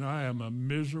joy again. I am a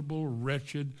miserable,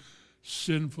 wretched,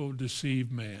 sinful,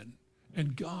 deceived man.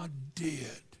 And God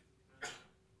did.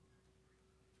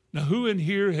 Now, who in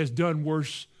here has done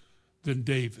worse than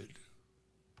David?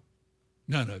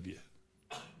 None of you.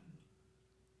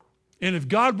 And if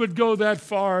God would go that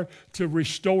far to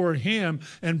restore him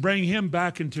and bring him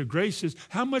back into graces,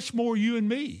 how much more you and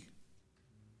me?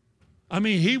 I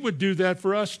mean, he would do that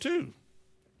for us too.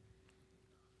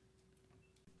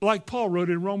 Like Paul wrote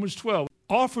in Romans 12,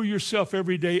 offer yourself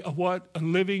every day a what? A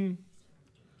living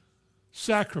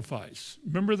sacrifice.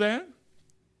 Remember that?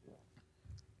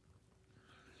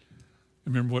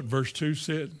 Remember what verse 2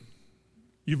 said?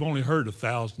 You've only heard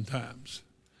 1,000 times.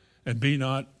 And be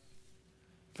not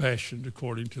fashioned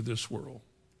according to this world,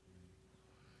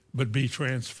 but be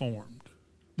transformed.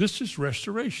 This is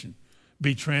restoration.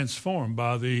 Be transformed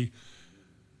by the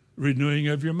renewing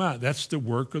of your mind. That's the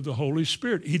work of the Holy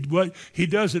Spirit. He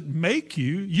doesn't make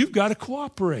you. You've got to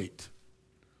cooperate.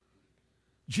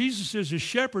 Jesus is a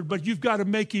shepherd, but you've got to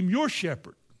make him your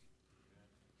shepherd.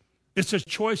 It's a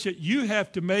choice that you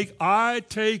have to make. I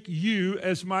take you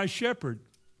as my shepherd.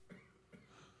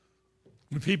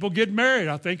 When people get married,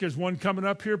 I think there's one coming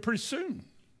up here pretty soon.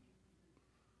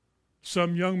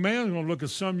 Some young man is going to look at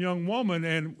some young woman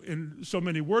and in so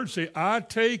many words say, I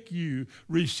take you,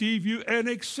 receive you, and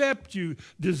accept you,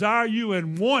 desire you,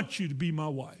 and want you to be my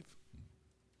wife.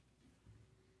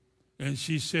 And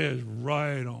she says,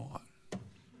 right on.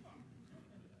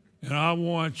 And I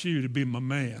want you to be my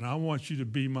man. I want you to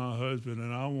be my husband,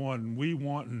 and we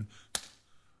want.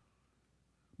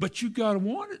 But you got to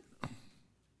want it.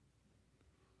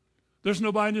 There's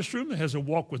nobody in this room that has a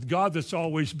walk with God that's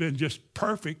always been just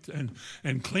perfect and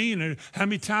clean. And how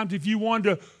many times have you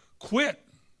wanted to quit?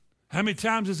 How many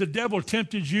times has the devil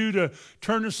tempted you to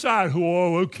turn aside?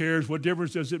 Who cares? What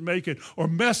difference does it make? Or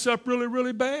mess up really,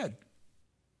 really bad?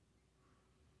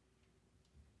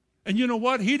 And you know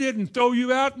what? He didn't throw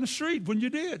you out in the street when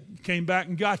you did. He came back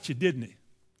and got you, didn't he?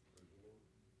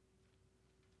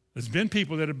 There's been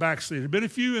people that have backslid. There's been a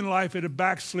few in life that have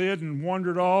backslid and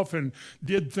wandered off and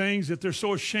did things that they're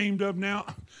so ashamed of now.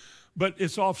 But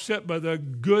it's offset by the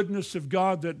goodness of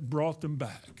God that brought them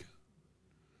back.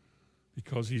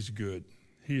 Because he's good.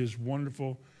 He is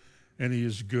wonderful and he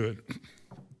is good.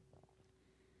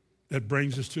 That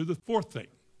brings us to the fourth thing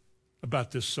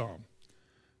about this psalm.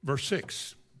 Verse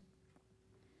 6.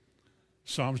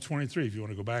 Psalms 23, if you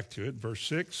want to go back to it. Verse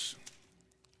 6.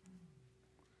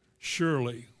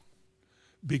 Surely,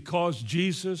 because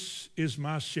Jesus is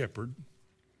my shepherd,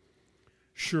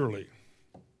 surely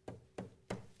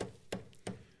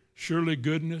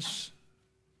goodness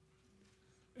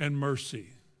and mercy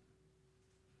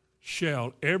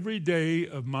shall every day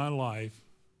of my life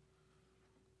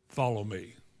follow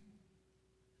me.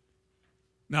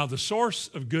 Now, the source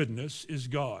of goodness is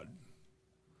God,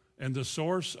 and the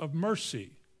source of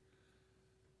mercy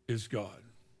is God.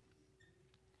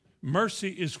 Mercy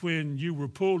is when you were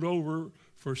pulled over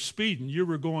for speeding. You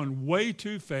were going way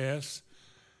too fast,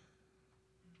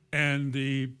 and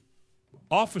the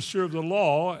officer of the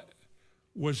law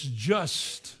was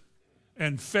just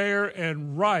and fair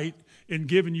and right in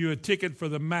giving you a ticket for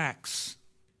the max.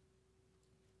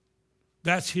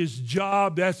 That's his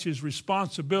job. That's his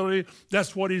responsibility.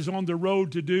 That's what he's on the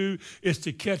road to do, is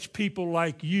to catch people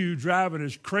like you driving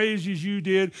as crazy as you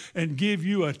did and give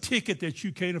you a ticket that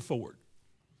you can't afford.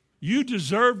 You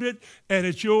deserved it, and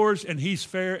it's yours, and he's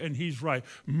fair, and he's right.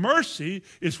 Mercy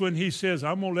is when he says,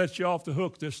 I'm going to let you off the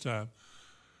hook this time.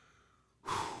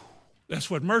 Whew.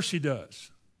 That's what mercy does.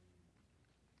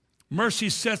 Mercy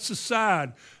sets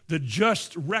aside the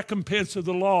just recompense of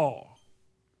the law.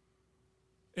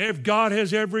 If God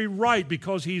has every right,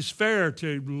 because he's fair,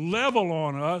 to level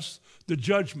on us the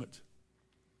judgment.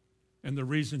 And the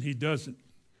reason he doesn't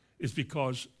is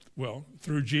because, well,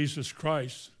 through Jesus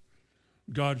Christ,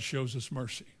 God shows us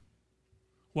mercy.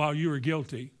 While you are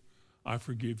guilty, I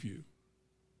forgive you.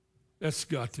 That's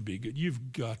got to be good.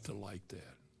 You've got to like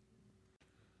that.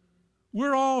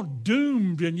 We're all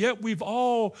doomed, and yet we've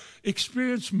all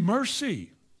experienced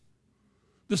mercy.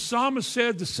 The psalmist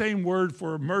said the same word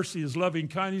for mercy is loving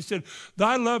kindness. He said,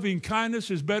 thy loving kindness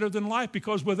is better than life,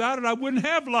 because without it I wouldn't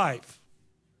have life.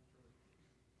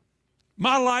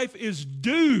 My life is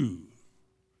due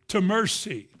to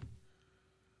mercy.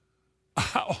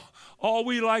 All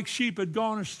we like sheep had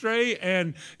gone astray,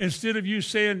 and instead of you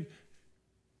saying,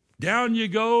 down you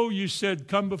go, you said,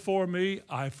 come before me,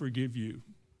 I forgive you.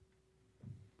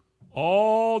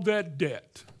 All that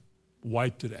debt,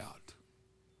 wiped it out.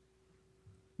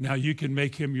 Now you can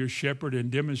make him your shepherd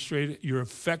and demonstrate your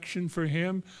affection for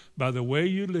him by the way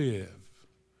you live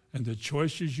and the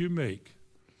choices you make,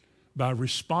 by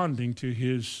responding to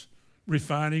his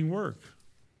refining work.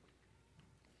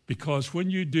 Because when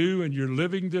you do and you're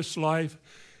living this life,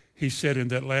 he said in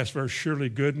that last verse, surely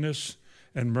goodness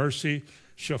and mercy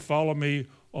shall follow me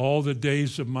all the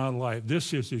days of my life.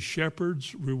 This is a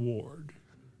shepherd's reward.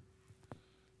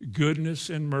 Goodness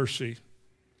and mercy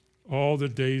all the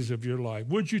days of your life.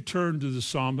 Would you turn to the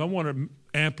Psalms? I want to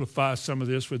amplify some of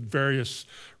this with various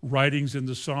writings in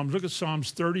the Psalms. Look at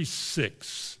Psalms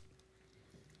 36.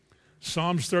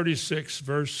 Psalms 36,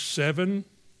 verse 7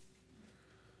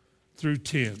 through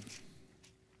 10.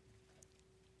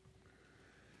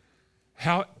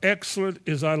 How excellent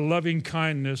is thy loving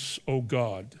kindness, O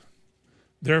God.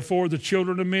 Therefore the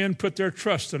children of men put their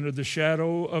trust under the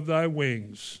shadow of thy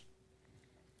wings.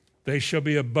 They shall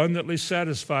be abundantly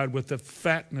satisfied with the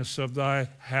fatness of thy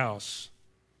house.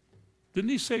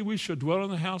 Didn't he say we shall dwell in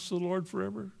the house of the Lord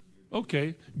forever?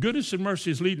 Okay, goodness and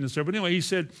mercy is leading us there. But anyway, he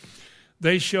said,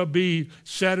 they shall be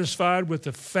satisfied with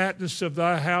the fatness of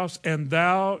thy house, and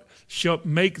thou shalt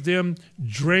make them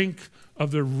drink of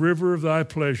the river of thy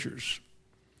pleasures.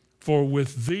 For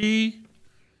with thee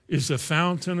is the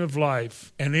fountain of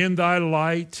life, and in thy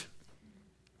light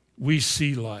we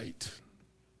see light.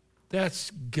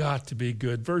 That's got to be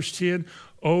good. Verse 10,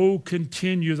 oh,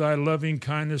 continue thy loving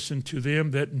kindness unto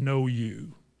them that know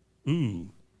you.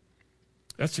 Ooh,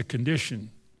 that's a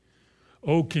condition.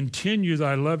 Oh, continue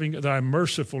thy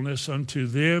mercifulness unto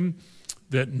them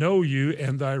that know you,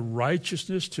 and thy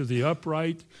righteousness to the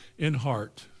upright in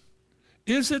heart.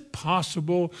 Is it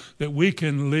possible that we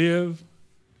can live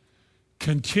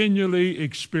continually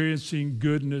experiencing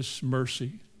goodness,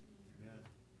 mercy?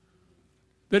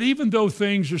 That even though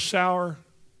things are sour,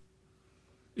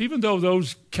 even though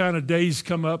those kind of days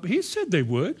come up, he said they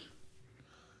would.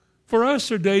 For us,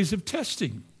 they're days of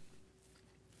testing.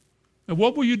 Now,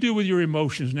 what will you do with your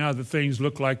emotions now that things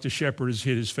look like the shepherd has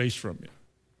hid his face from you?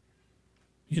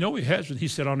 You know he has, he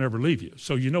said, I'll never leave you.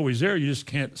 So you know he's there, you just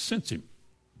can't sense him.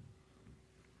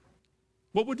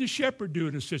 What would the shepherd do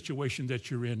in a situation that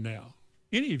you're in now?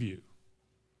 Any of you?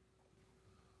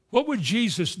 What would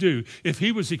Jesus do if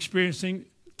he was experiencing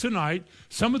tonight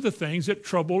some of the things that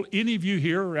trouble any of you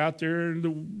here or out there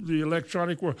in the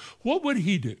electronic world? What would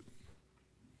he do?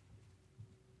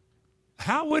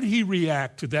 How would he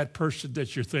react to that person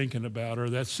that you're thinking about, or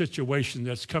that situation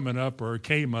that's coming up or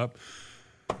came up,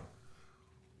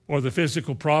 or the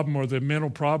physical problem or the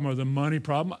mental problem or the money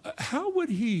problem? How would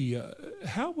he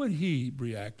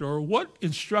react, or what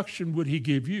instruction would he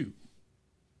give you?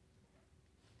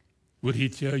 Would he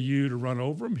tell you to run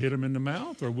over him, hit him in the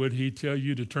mouth, or would he tell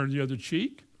you to turn the other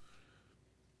cheek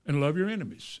and love your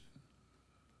enemies?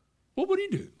 What would he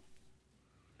do?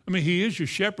 I mean, he is your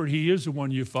shepherd. He is the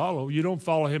one you follow. You don't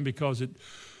follow him because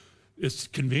it's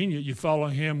convenient. You follow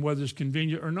him whether it's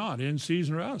convenient or not. In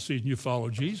season or out of season, you follow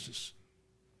Jesus.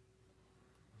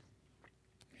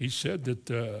 He said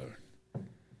that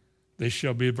they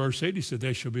shall be, verse 8, he said,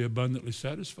 they shall be abundantly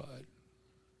satisfied.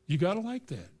 You got to like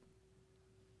that.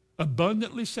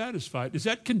 Abundantly satisfied. Is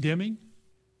that condemning?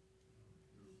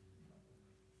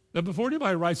 Now, before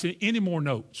anybody writes any more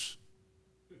notes,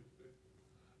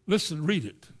 listen, read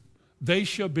it. They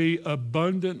shall be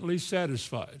abundantly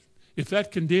satisfied. If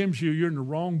that condemns you, you're in the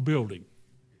wrong building.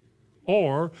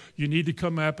 Or you need to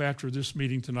come up after this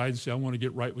meeting tonight and say, I want to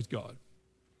get right with God.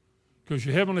 Because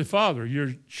your Heavenly Father,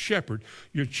 your shepherd,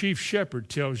 your chief shepherd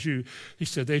tells you, he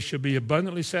said, they shall be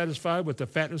abundantly satisfied with the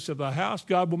fatness of thy house.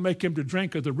 God will make him to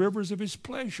drink of the rivers of his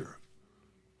pleasure.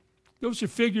 Those are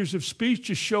figures of speech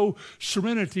to show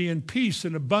serenity and peace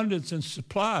and abundance and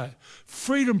supply,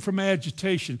 freedom from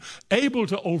agitation, able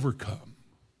to overcome.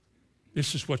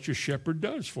 This is what your shepherd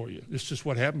does for you. This is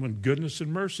what happens when goodness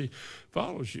and mercy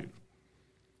follows you.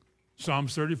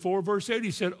 Psalms 34, verse 8,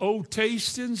 he said, oh,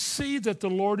 taste and see that the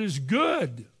Lord is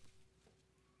good.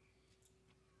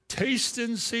 Taste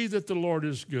and see that the Lord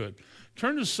is good.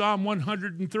 Turn to Psalm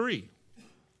 103.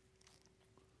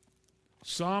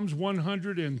 Psalms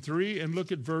 103, and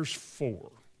look at verse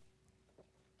 4.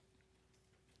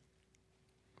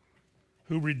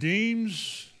 Who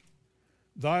redeems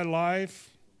thy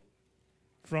life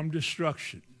from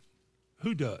destruction.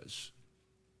 Who does?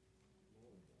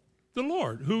 The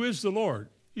Lord. Who is the Lord?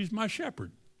 He's my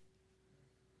shepherd.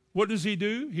 What does he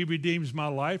do? He redeems my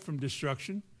life from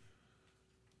destruction.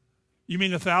 You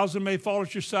mean 1,000 may fall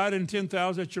at your side and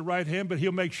 10,000 at your right hand, but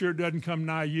he'll make sure it doesn't come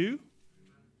nigh you?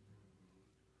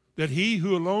 That he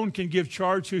who alone can give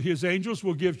charge to his angels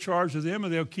will give charge to them,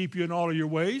 and they'll keep you in all of your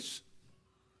ways?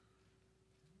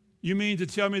 You mean to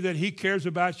tell me that he cares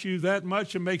about you that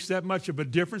much and makes that much of a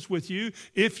difference with you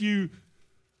if you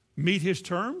meet his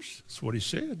terms? That's what he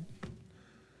said.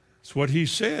 That's what he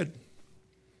said.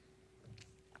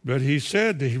 But he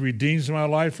said that he redeems my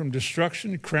life from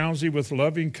destruction, crowns thee with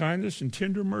loving kindness and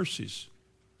tender mercies.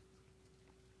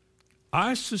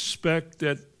 I suspect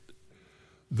that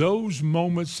those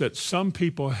moments that some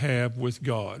people have with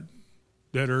God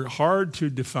that are hard to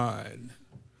define,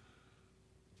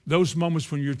 those moments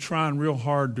when you're trying real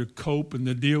hard to cope and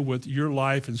to deal with your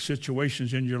life and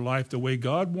situations in your life the way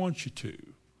God wants you to,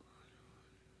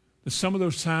 that some of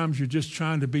those times you're just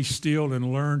trying to be still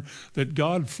and learn that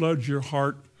God floods your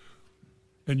heart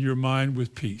and your mind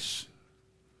with peace.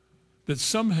 That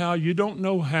somehow you don't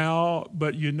know how,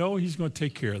 but you know he's going to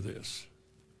take care of this.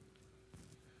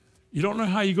 You don't know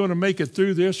how you're going to make it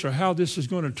through this or how this is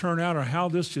going to turn out or how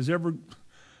this is ever,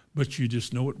 but you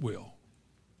just know it will.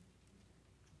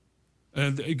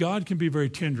 And God can be very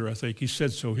tender, I think. He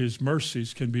said so. His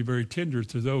mercies can be very tender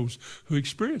to those who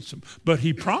experience them. But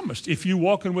he promised, if you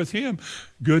walking with him,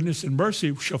 goodness and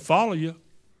mercy shall follow you.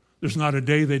 There's not a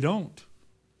day they don't.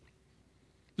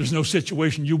 There's no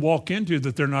situation you walk into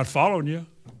that they're not following you.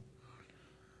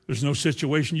 There's no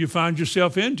situation you find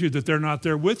yourself into that they're not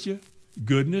there with you.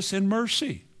 Goodness and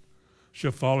mercy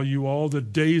shall follow you all the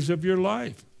days of your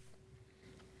life.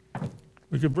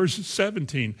 Look at verse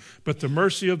 17. But the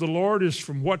mercy of the Lord is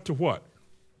from what to what?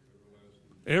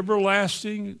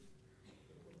 Everlasting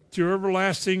to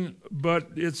everlasting, but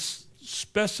it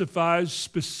specifies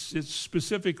it's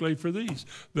specifically for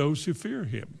those who fear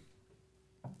him.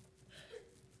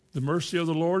 The mercy of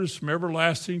the Lord is from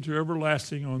everlasting to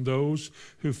everlasting on those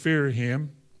who fear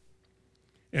him,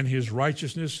 and his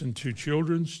righteousness unto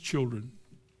children's children.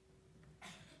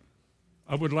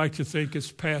 I would like to think it's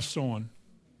passed on.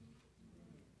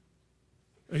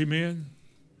 Amen?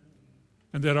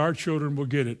 And that our children will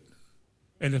get it.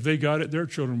 And if they got it, their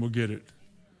children will get it.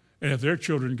 And if their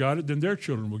children got it, then their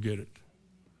children will get it.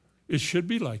 It should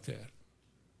be like that.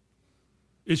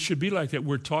 It should be like that.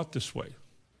 We're taught this way.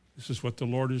 This is what the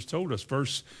Lord has told us.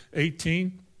 Verse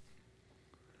 18.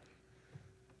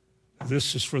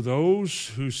 This is for those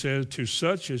who said, to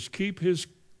such as keep his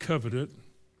covenant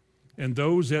and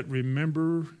those that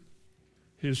remember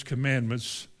his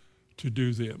commandments to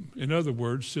do them. In other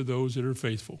words, to those that are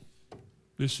faithful.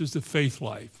 This is the faith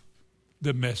life.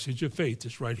 The message of faith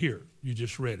is right here. You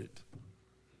just read it.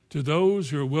 To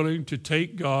those who are willing to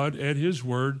take God at his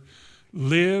word,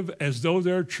 live as though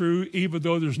they're true, even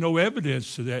though there's no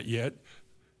evidence to that yet,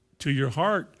 to your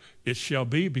heart it shall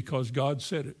be because God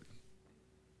said it.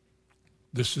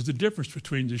 This is the difference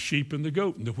between the sheep and the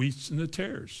goat and the wheats and the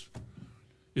tares.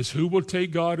 Is who will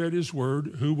take God at his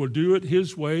word, who will do it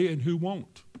his way, and who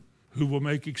won't. Who will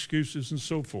make excuses and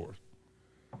so forth.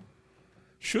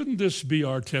 Shouldn't this be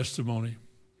our testimony?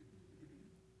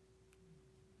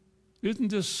 Isn't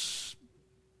this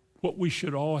what we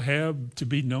should all have to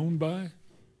be known by?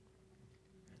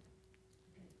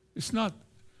 It's not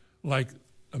like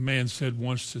a man said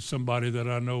once to somebody that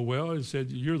I know well, he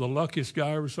said, "You're the luckiest guy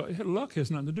I ever saw." Luck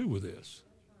has nothing to do with this.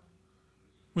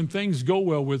 When things go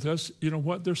well with us, you know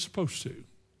what? They're supposed to.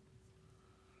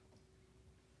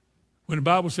 When the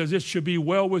Bible says it should be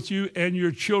well with you and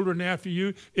your children after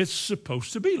you, it's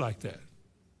supposed to be like that.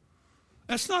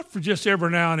 That's not for just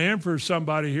every now and then for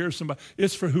somebody here, somebody.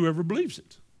 It's for whoever believes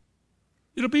it.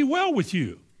 It'll be well with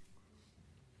you.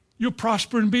 You'll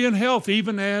prosper and be in health,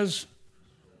 even as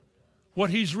what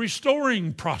he's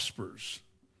restoring prospers.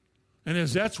 And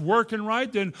as that's working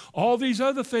right, then all these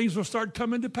other things will start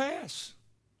coming to pass.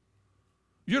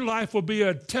 Your life will be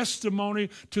a testimony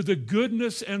to the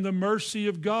goodness and the mercy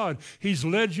of God. He's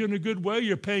led you in a good way.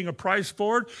 You're paying a price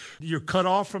for it. You're cut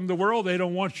off from the world. They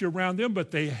don't want you around them,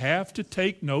 but they have to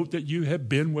take note that you have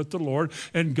been with the Lord,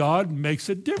 and God makes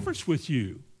a difference with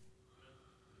you.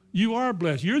 You are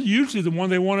blessed. You're usually the one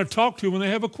they want to talk to when they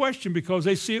have a question because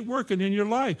they see it working in your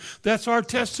life. That's our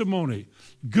testimony.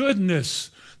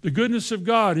 Goodness, the goodness of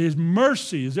God, His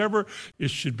mercy is ever, it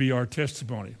should be our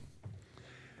testimony.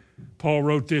 Paul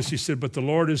wrote this, he said, "But the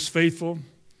Lord is faithful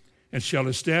and shall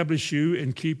establish you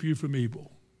and keep you from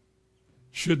evil."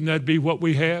 Shouldn't that be what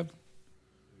we have?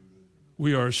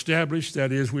 We are established,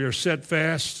 that is, we are set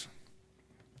fast.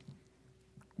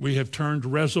 We have turned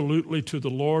resolutely to the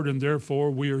Lord, and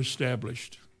therefore we are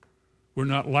established. We're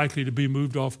not likely to be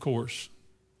moved off course.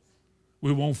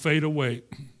 We won't fade away.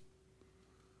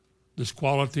 This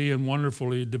quality and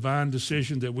wonderfully divine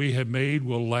decision that we have made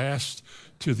will last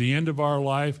to the end of our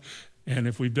life, and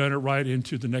if we've done it right,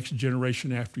 into the next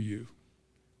generation after you.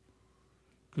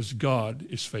 Because God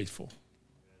is faithful.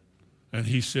 And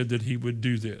He said that He would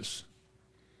do this.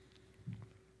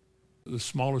 The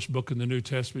smallest book in the New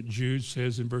Testament, Jude,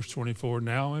 says in verse 24,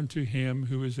 "Now unto Him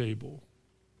who is able."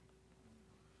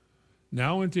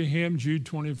 Now unto Him, Jude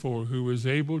 24, who is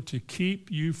able to keep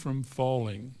you from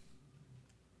falling.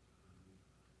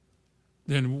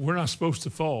 Then we're not supposed to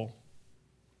fall.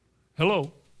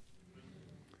 Hello.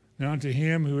 Now unto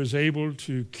Him who is able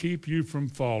to keep you from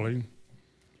falling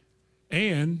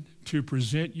and to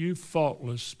present you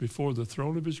faultless before the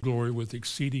throne of His glory with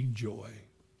exceeding joy.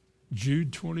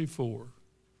 Jude 24.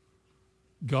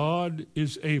 God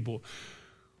is able.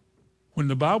 When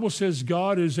the Bible says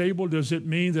God is able, does it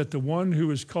mean that the one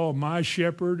who is called my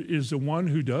shepherd is the one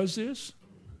who does this?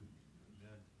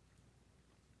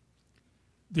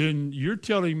 Then you're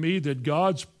telling me that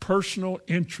God's personal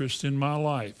interest in my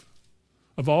life,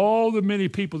 of all the many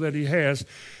people that He has,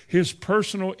 His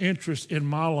personal interest in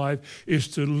my life is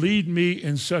to lead me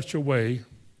in such a way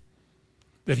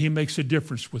that He makes a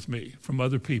difference with me from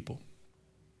other people.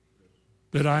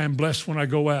 That I am blessed when I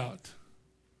go out.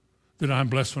 That I'm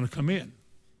blessed when I come in.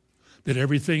 That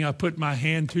everything I put my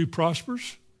hand to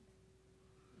prospers.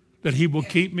 That He will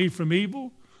keep me from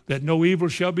evil. That no evil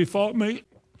shall befall me.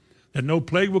 That no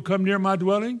plague will come near my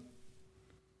dwelling.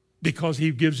 Because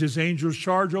He gives His angels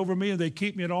charge over me and they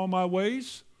keep me in all my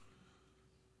ways.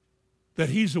 That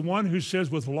He's the one who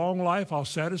says, with long life I'll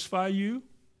satisfy you.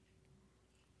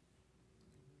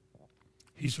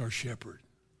 He's our shepherd.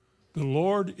 The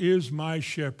Lord is my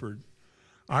shepherd.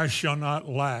 I shall not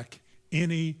lack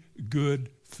any good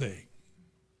thing.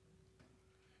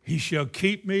 He shall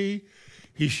keep me.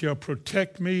 He shall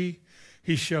protect me.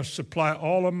 He shall supply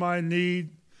all of my need.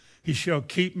 He shall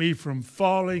keep me from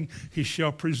falling. He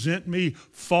shall present me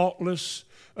faultless,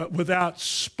 without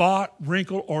spot,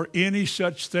 wrinkle, or any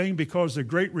such thing, because the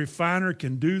great refiner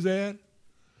can do that.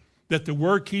 That the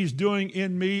work He's doing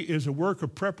in me is a work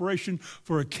of preparation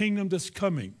for a kingdom that's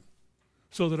coming,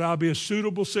 so that I'll be a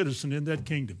suitable citizen in that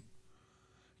kingdom.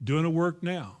 Doing a work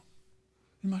now.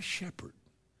 He's my shepherd.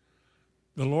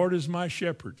 The Lord is my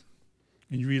shepherd.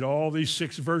 And you read all these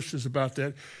 6 verses about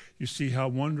that, you see how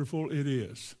wonderful it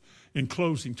is. In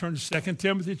closing, turn to 2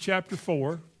 Timothy chapter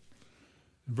 4,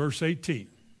 verse 18.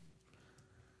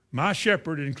 My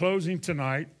shepherd, in closing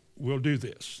tonight, will do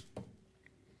this.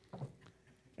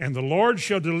 "And the Lord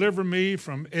shall deliver me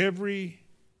from every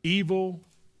evil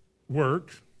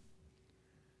work,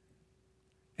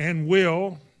 and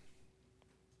will,"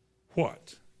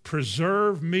 what?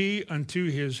 "Preserve me unto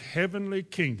His heavenly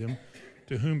kingdom,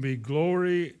 to whom be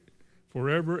glory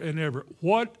forever and ever."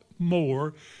 What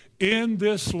more in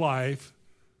this life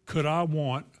could I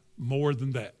want more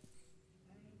than that?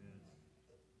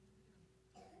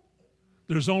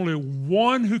 There's only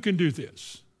one who can do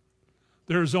this.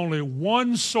 There's only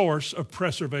one source of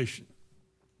preservation.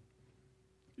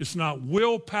 It's not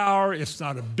willpower. It's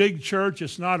not a big church.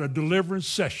 It's not a deliverance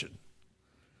session.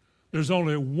 There's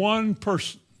only one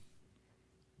person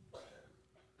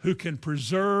who can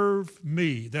preserve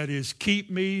me, that is,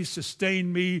 keep me,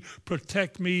 sustain me,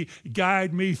 protect me,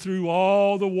 guide me through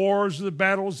all the wars, the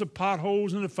battles, the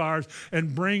potholes, and the fires,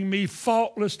 and bring me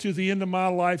faultless to the end of my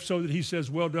life so that he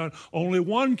says, well done. Only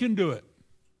one can do it.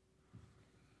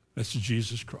 That's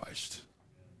Jesus Christ,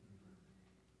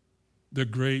 the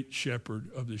great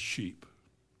shepherd of the sheep,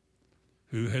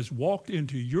 who has walked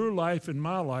into your life and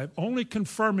my life, only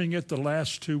confirming it the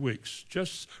last 2 weeks,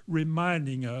 just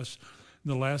reminding us in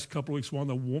the last couple of weeks, one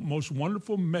of the most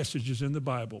wonderful messages in the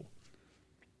Bible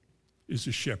is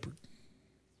the shepherd.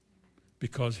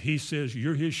 Because he says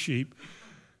you're his sheep,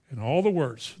 and all the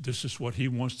words, this is what he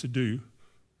wants to do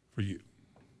for you.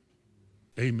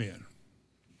 Amen.